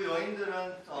그 두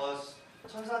여인들은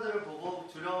천사들을 보고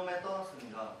두려움에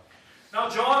떠났습니다. Now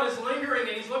John is lingering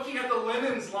and he's looking at the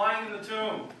linens lying in the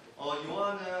tomb.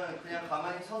 요한은 그냥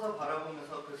가만히 서서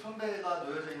바라보면서 그 선배가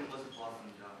놓여져 있는 것을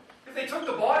보았습니다. If they took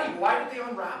the body, why did they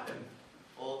unwrap him?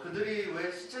 그들이 왜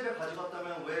시체를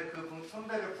가져갔다면 왜 그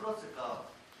선배를 풀었을까?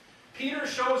 Peter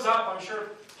shows up, I'm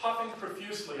sure, puffing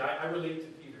profusely. I relate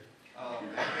to Peter.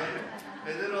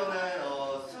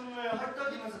 베드로는 숨을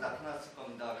헐떡이면서 나타났을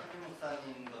겁니다. 카빈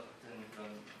목사님과 같은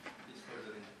그런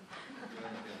피지컬적인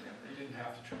그런 때문에. You didn't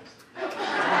have to translate.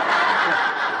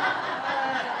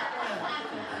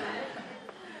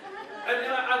 And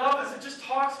I love this. It just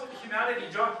talks about humanity.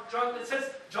 It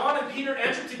says John and Peter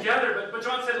entered together, but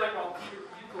John said, like, well, Peter,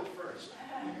 you go first.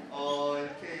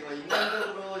 이렇게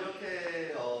인간적으로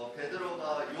이렇게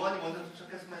베드로가 요한이 먼저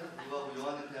도착했음에도 불구하고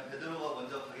요한은 그냥 베드로가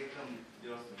먼저 가게끔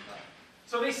밀었습니다.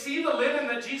 So they see the linen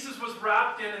that Jesus was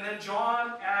wrapped in, and then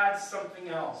John adds something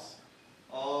else.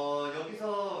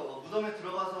 여기서 무덤에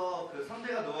들어가서 그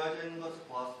선배가 놓여져 있는 것을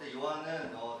보았을 때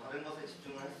요한은 다른 것에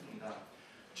집중을 했습니다.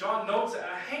 John notes a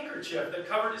handkerchief that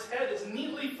covered his head is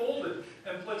neatly folded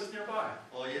and placed nearby.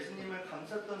 예수님을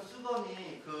감쌌던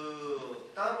수건이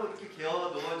따로 이렇게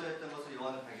개어 놓여져 있던 것을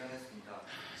요한은 발견했습니다.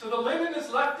 So the linen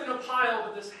is left in a pile,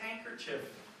 but this handkerchief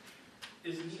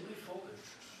is neatly folded.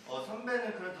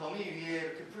 선배는 그런 더미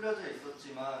위에 이렇게 풀려져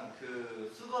있었지만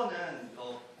그 수건은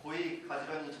고이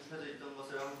가지런히 접혀져 있던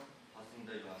것을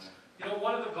봤습니다. 요한은. You know,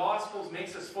 one of the Gospels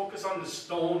makes us focus on the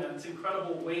stone and its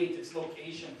incredible weight, its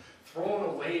location, thrown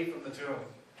away from the tomb.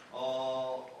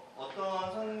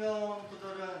 어떤 성경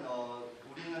구절은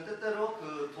우리는 때때로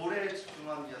그 돌에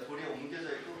집중합니다. 돌이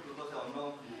옮겨져 있고 그것에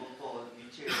얼마만큼 무겁고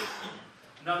위치에 있습니다.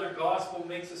 Another Gospel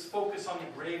makes us focus on the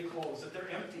grave clothes, that they're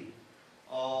empty.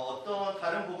 어떤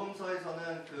다른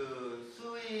복음서에서는 그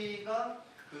수의가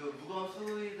그 무거운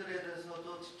수의들에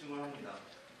대해서도 집중을 합니다.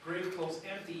 Grave clothes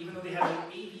empty, even though they had like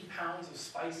 80 pounds of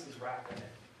spices wrapped in it.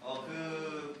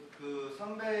 그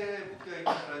선배에 묶여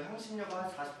있는 그런 향신료가 한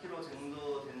 40kg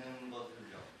정도 되는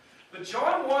것들요. But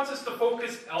John wants us to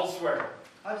focus elsewhere.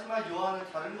 하지만 요한은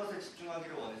다른 것에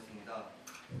집중하기를 원했습니다.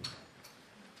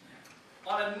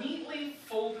 On a neatly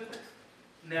folded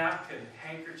napkin,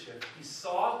 handkerchief, he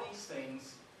saw these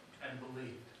things and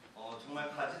believed.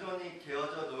 정말 가지런히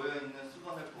개어져 놓여 있는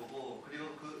수건을 보고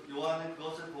그리고 그 요한은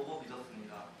그것을 보고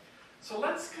믿었습니다. So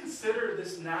let's consider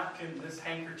this napkin, this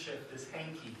handkerchief, this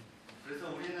hanky. 그래서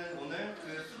우리는 오늘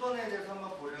그 수건에 대해서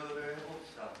한번 고려를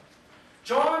해봅시다.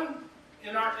 John,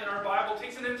 in our Bible,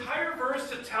 takes an entire verse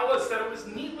to tell us that it was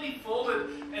neatly folded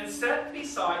and set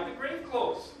beside the grave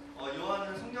clothes.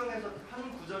 요한은 성경에서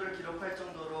한 구절을 기록할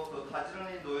정도로 그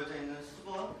가지런히 놓여져 있는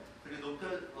수건 그리고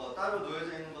따로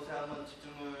놓여져 있는 것에 한번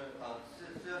집중을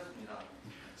쓰였습니다.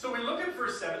 So we look at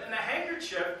verse 7, and a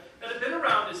handkerchief that had been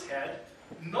around his head,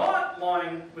 not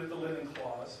lying with the linen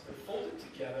cloths, but folded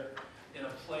together in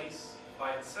a place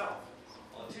by itself.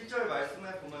 7절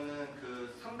말씀에 보면은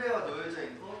그 삼배와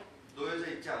놓여져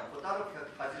있지 않고 따로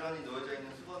가지런히 놓여져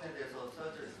있는 수건에 대해서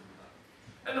써져 있습니다.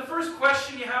 And the first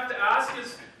question you have to ask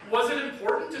is, was it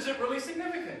important? Is it really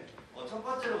significant? 첫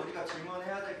번째로 우리가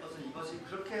질문해야 될 것은 이것이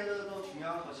그렇게도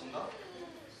중요한 것인가?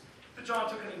 But John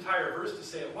took an entire verse to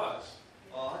say it was.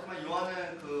 하지만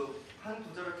요한은 그 한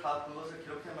구절을 다 그것을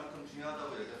기록할 만큼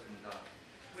중요하다고 여겼습니다.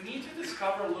 We need to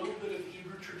discover a little bit of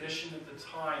Hebrew tradition at the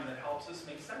time that helps us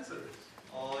make sense of this.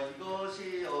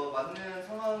 이것이 맞는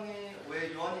상황이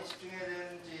왜 요한이 집중해야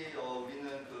되는지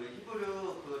우리는 그 히브리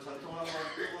그 전통을 한번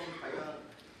조금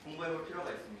공부해볼 필요가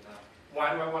있습니다.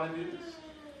 Why do I want to do this?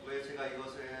 왜 제가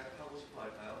이것을 하고 싶어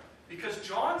할까요? Because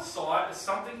John saw it as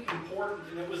something important,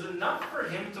 and it was enough for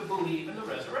him to believe in the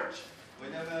resurrection.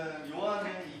 왜냐하면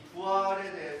요한은 이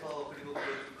부활에 대해서 그리고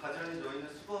그 가지런히 놓이는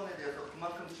수건에 대해서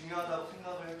그만큼 중요하다고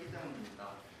생각을 했기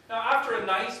때문입니다. Now, after a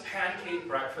nice pancake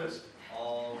breakfast,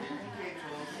 우리 팬케이크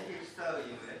좋은 팬케이크 식사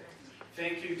이후에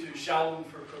thank you to Shalom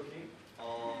for cooking.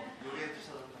 요리해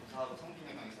주셔서 감사하고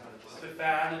성김에 감사하고요.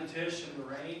 Stefan and Tish and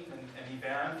Lorraine and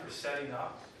Ivan for setting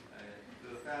up.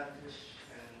 그 팬티시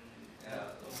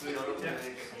그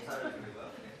여러분들에게 감사를 드리고요.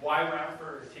 YWAM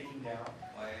for taking down.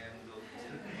 YM도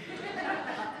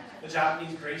The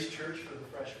Japanese Grace Church for the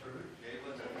fresh fruit.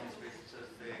 일본 자파니스 그레이스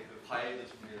처치의 그 과일도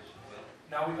준비해 주시고요.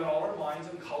 Now we've got all our minds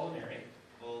on culinary.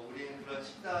 우리는 그런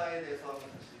식사에 대해서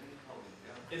한번 다시 생각하고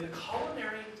있는데요. In the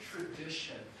culinary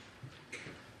tradition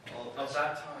of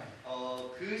that time,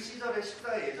 그 시절의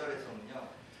식사 예절에서는요.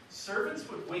 servants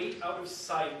would wait out of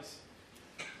sight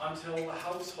until the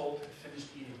household had finished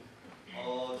eating.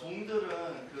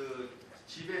 종들은 그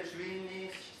집의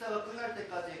주인이 식사가 끝날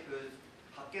때까지 그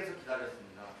밖에서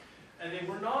기다렸습니다. And they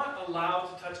were not allowed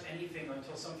to touch anything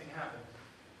until something happened.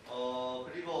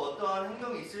 그리고 어떠한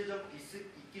행동이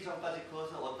있기 전까지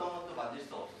그것을 어떤 것도 만질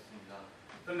수 없었습니다.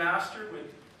 The master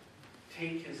would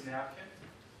take his napkin.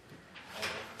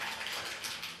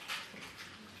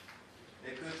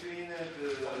 네, 그 주인은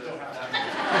그 접시에 넣었습니다.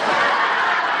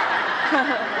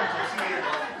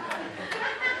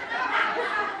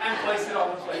 And place it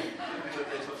on the plate.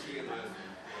 그때 접시에 넣었습니다.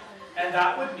 And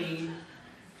that would mean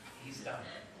he's done.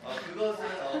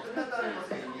 그것은 끝났다는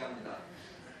것을 의미합니다.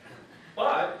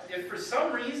 But if for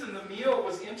some reason the meal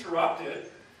was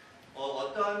interrupted,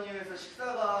 어떠한 이유에서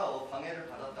식사가 방해를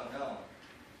받았다면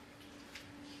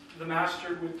the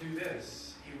master would do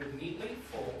this. He would neatly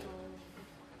fold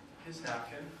his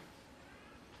napkin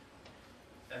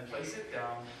and place it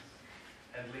down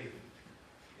and leave.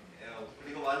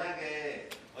 그리고 만약에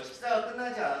식사가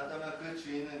끝나지 않았다면 그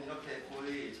주인은 이렇게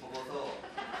고이 접어서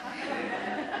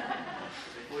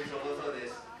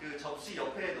그 접시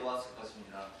옆에 놓았을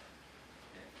것입니다.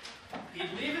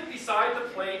 He'd leave it beside the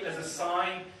plate as a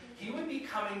sign he would be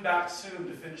coming back soon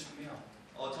to finish the meal.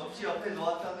 접시 옆에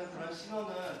놓았다는 그런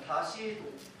신호는 다시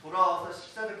돌아와서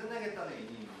식사를 끝내겠다는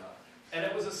의미입니다. And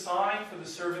it was a sign for the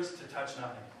servants to touch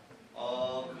nothing.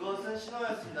 그것은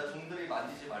신호였습니다. 종들이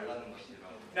만지지 말라는 것이라고.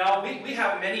 Now, we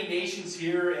have many nations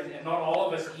here, and not all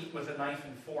of us eat with a knife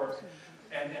and fork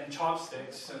and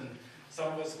chopsticks, and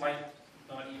some of us might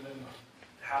not even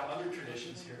have other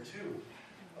traditions here too.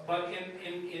 But in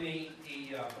a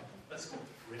let's go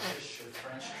British or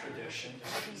French tradition,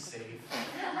 just to be safe,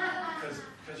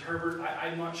 because Herbert,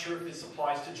 I'm not sure if this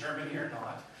applies to Germany or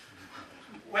not.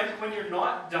 When you're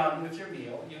not done with your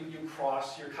meal, you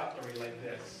cross your cutlery like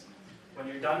this. When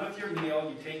you're done with your meal,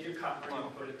 you take your cutlery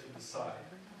and put it to the side.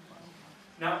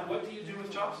 Now, what do you do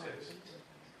with chopsticks?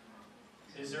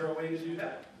 Is there a way to do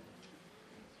that?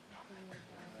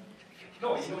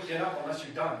 No, you don't get up unless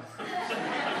you're done.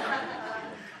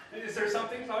 Is there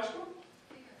something, Toshko?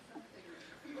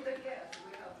 Yes,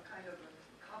 we have kind of a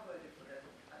cover at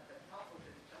the top of the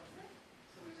chopstick,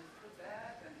 so we just put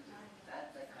that, and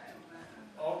that's the kind of.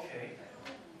 Okay.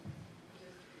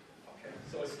 Okay,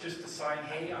 so it's just a sign,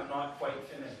 hey, I'm not quite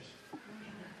finished.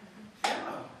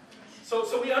 Yeah.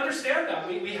 So we understand that.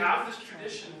 We have this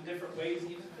tradition in different ways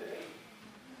even today.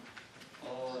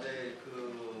 네,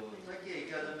 짧게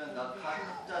얘기하자면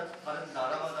각자 다른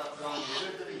나라마다 그런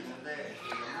예절들이 있는데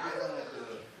영국에서는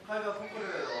칼과 포크를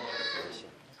이렇게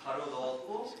가로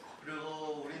넣었고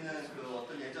그리고 우리는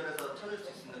어떤 예절에서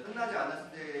끝나지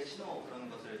않았을 때의 신호 그런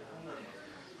것을 한다는 거죠.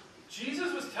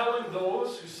 Jesus was telling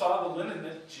those who saw the linen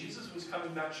that Jesus was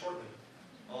coming back shortly.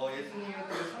 예수님은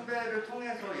그 선배를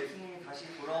통해서 예수님이 다시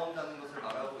돌아온다는 것을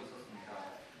말하고 있었습니다.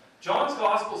 John's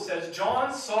Gospel says John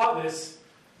saw this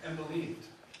and believed.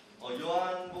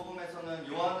 요한복음에서는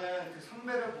요한은 그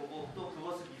선배를 보고 또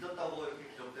그것을 믿었다고 이렇게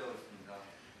기록되어 있습니다.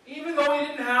 Even though he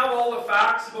didn't have all the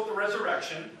facts about the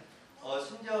resurrection,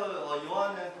 심지어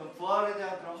요한은 그 부활에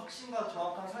대한 그런 확신과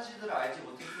정확한 사실들을 알지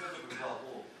못했음에도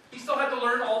불구하고 he still had to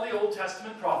learn all the Old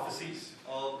Testament prophecies.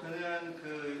 그는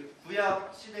그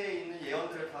구약 시대에 있는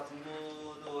예언들을 다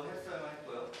공부도 했어야만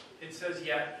했고요. It says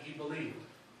yet he believed.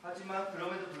 하지만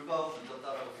그럼에도 불구하고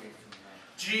믿었다라고 되어 있습니다.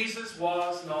 Jesus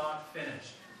was not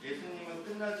finished. 예수님은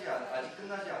아직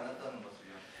끝나지 않았다는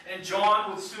것을요. And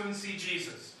John would soon see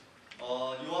Jesus.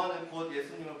 요한은 곧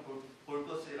예수님을 볼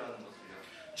것이라는 것을요.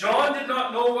 John did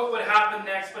not know what would happen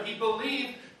next, but he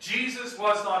believed Jesus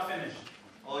was not finished.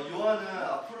 요한은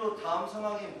앞으로 다음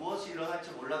상황이 무엇이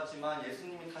일어날지 몰랐지만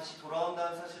예수님이 다시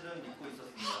돌아온다는 사실을 믿고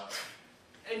있었습니다.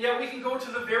 And yet we can go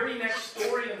to the very next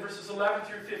story in verses 11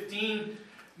 through 15.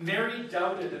 Mary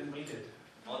doubted and waited.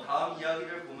 다음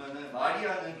이야기를 보면은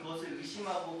마리아는 그것을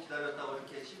의심하고 기다렸다고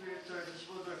이렇게 11절에서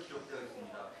 15절 기록되어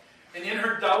있습니다. And in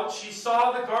her doubt, she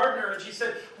saw the gardener and she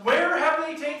said, "Where have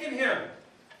they taken him?"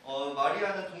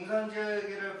 마리아는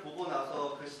동산제기를 보고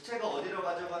나서 그 시체가 어디로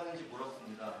가져갔는지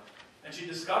물었습니다. And she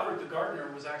discovered the gardener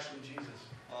was actually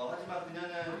Jesus. 하지만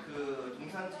그녀는 그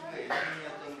동산지기가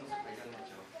예수님이었던 것을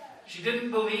발견했죠. She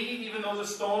didn't believe even though the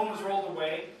stone was rolled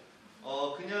away.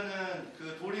 그녀는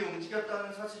그 돌이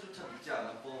움직였다는 사실조차 믿지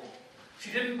않았고.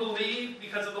 She didn't believe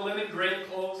because of the linen grave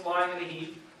clothes lying in a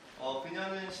heap.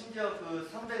 그녀는 심지어 그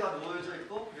선배가 놓여져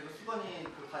있고 그리고 수건이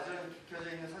그 가지런히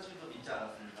비켜져 있는 사실도 믿지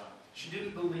않았습니다. She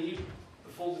didn't believe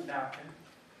the folded napkin.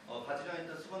 가지런히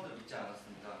있던 수건도 믿지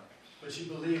않았습니다. But she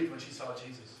believed when she saw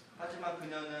Jesus. 하지만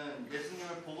그녀는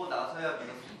예수님을 보고 나서야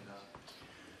믿었습니다.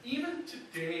 Even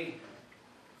today,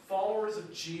 followers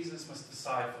of Jesus must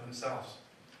decide for themselves.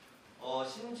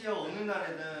 심지어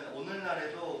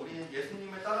오늘날에도 우리는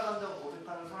예수님을 따라간다고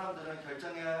고백하는 사람들은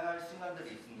결정해야 할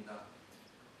순간들이 있습니다.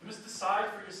 You must decide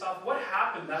for yourself what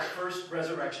happened that first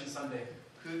resurrection Sunday.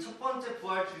 그 첫 번째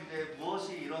부활 주일에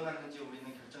무엇이 일어났는지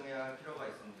우리는 결정해야 할 필요가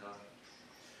있습니다.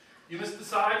 You must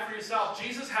decide for yourself.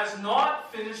 Jesus has not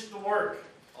finished the work.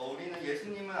 우리는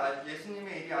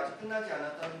예수님의 일이 아직 끝나지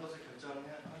않았다는 것을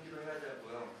결정하기로 해야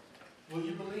되고요. Will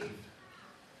you believe?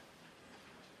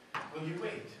 Will you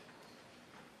wait?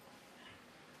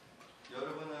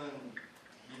 여러분은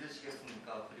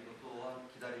믿으시겠습니까? 그리고 또한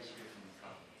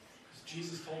기다리시겠습니까? Because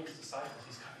Jesus told his disciples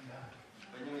he's coming back.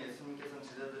 왜냐하면 예수님께서는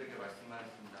제자들에게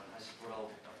말씀하셨습니다. 다시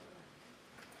돌아오겠다고요.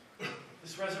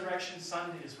 This Resurrection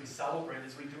Sunday, as we celebrate,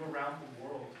 as we do around the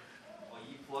world,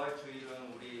 이 부활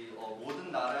주일은 우리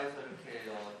모든 나라에서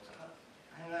이렇게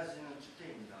행하시는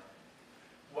축제입니다.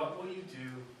 what will you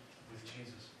do with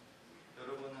Jesus?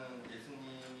 여러분은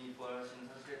예수님이 부활하신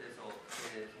사실에 대해서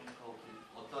어떻게 생각하고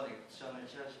어떤 액션을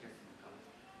취하시겠습니까?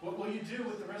 What will you do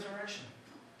with the resurrection?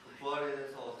 그 부활에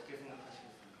대해서 어떻게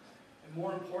생각하시겠습니까? And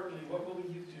more importantly, what will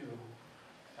you do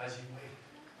as you wait?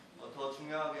 더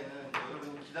중요하게는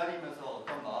여러분 기다리면서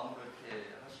어떤 마음으로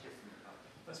이렇게 하시겠습니까?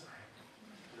 Let's pray.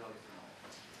 기도하겠습니다.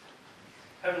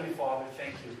 Heavenly Father,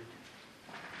 thank you.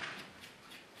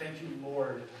 Thank you,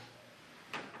 Lord,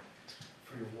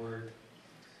 for your word.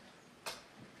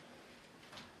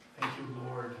 Thank you,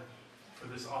 Lord, for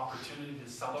this opportunity to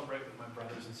celebrate with my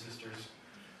brothers and sisters.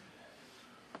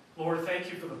 Lord, thank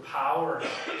you for the power of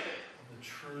the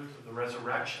truth of the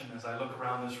resurrection as I look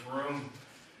around this room.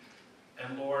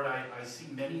 And Lord, I see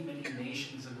many, many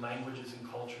nations and languages and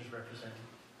cultures represented.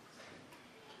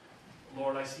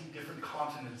 Lord, I see different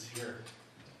continents here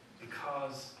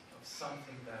because of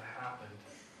something that happened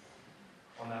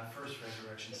on that first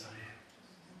Resurrection Sunday.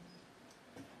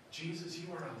 Jesus,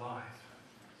 you are alive.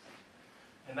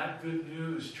 And that good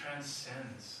news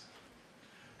transcends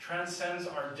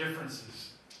our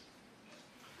differences,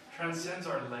 transcends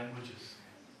our languages,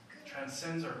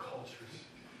 transcends our cultures.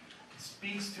 It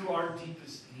speaks to our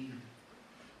deepest need.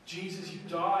 Jesus, you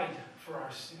died for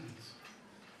our sins.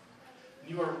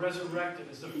 You are resurrected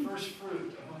as the first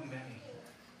fruit among many.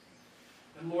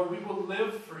 And Lord, we will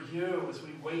live for you as we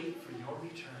wait for your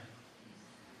return.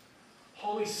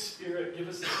 Holy Spirit, give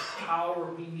us the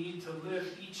power we need to live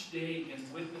each day in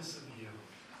witness of you.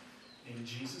 In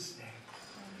Jesus' name,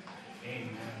 amen.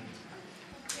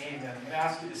 Amen. I'm going to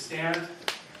ask you to stand, and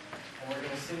we're going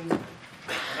to sing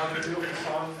another beautiful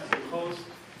song as we close.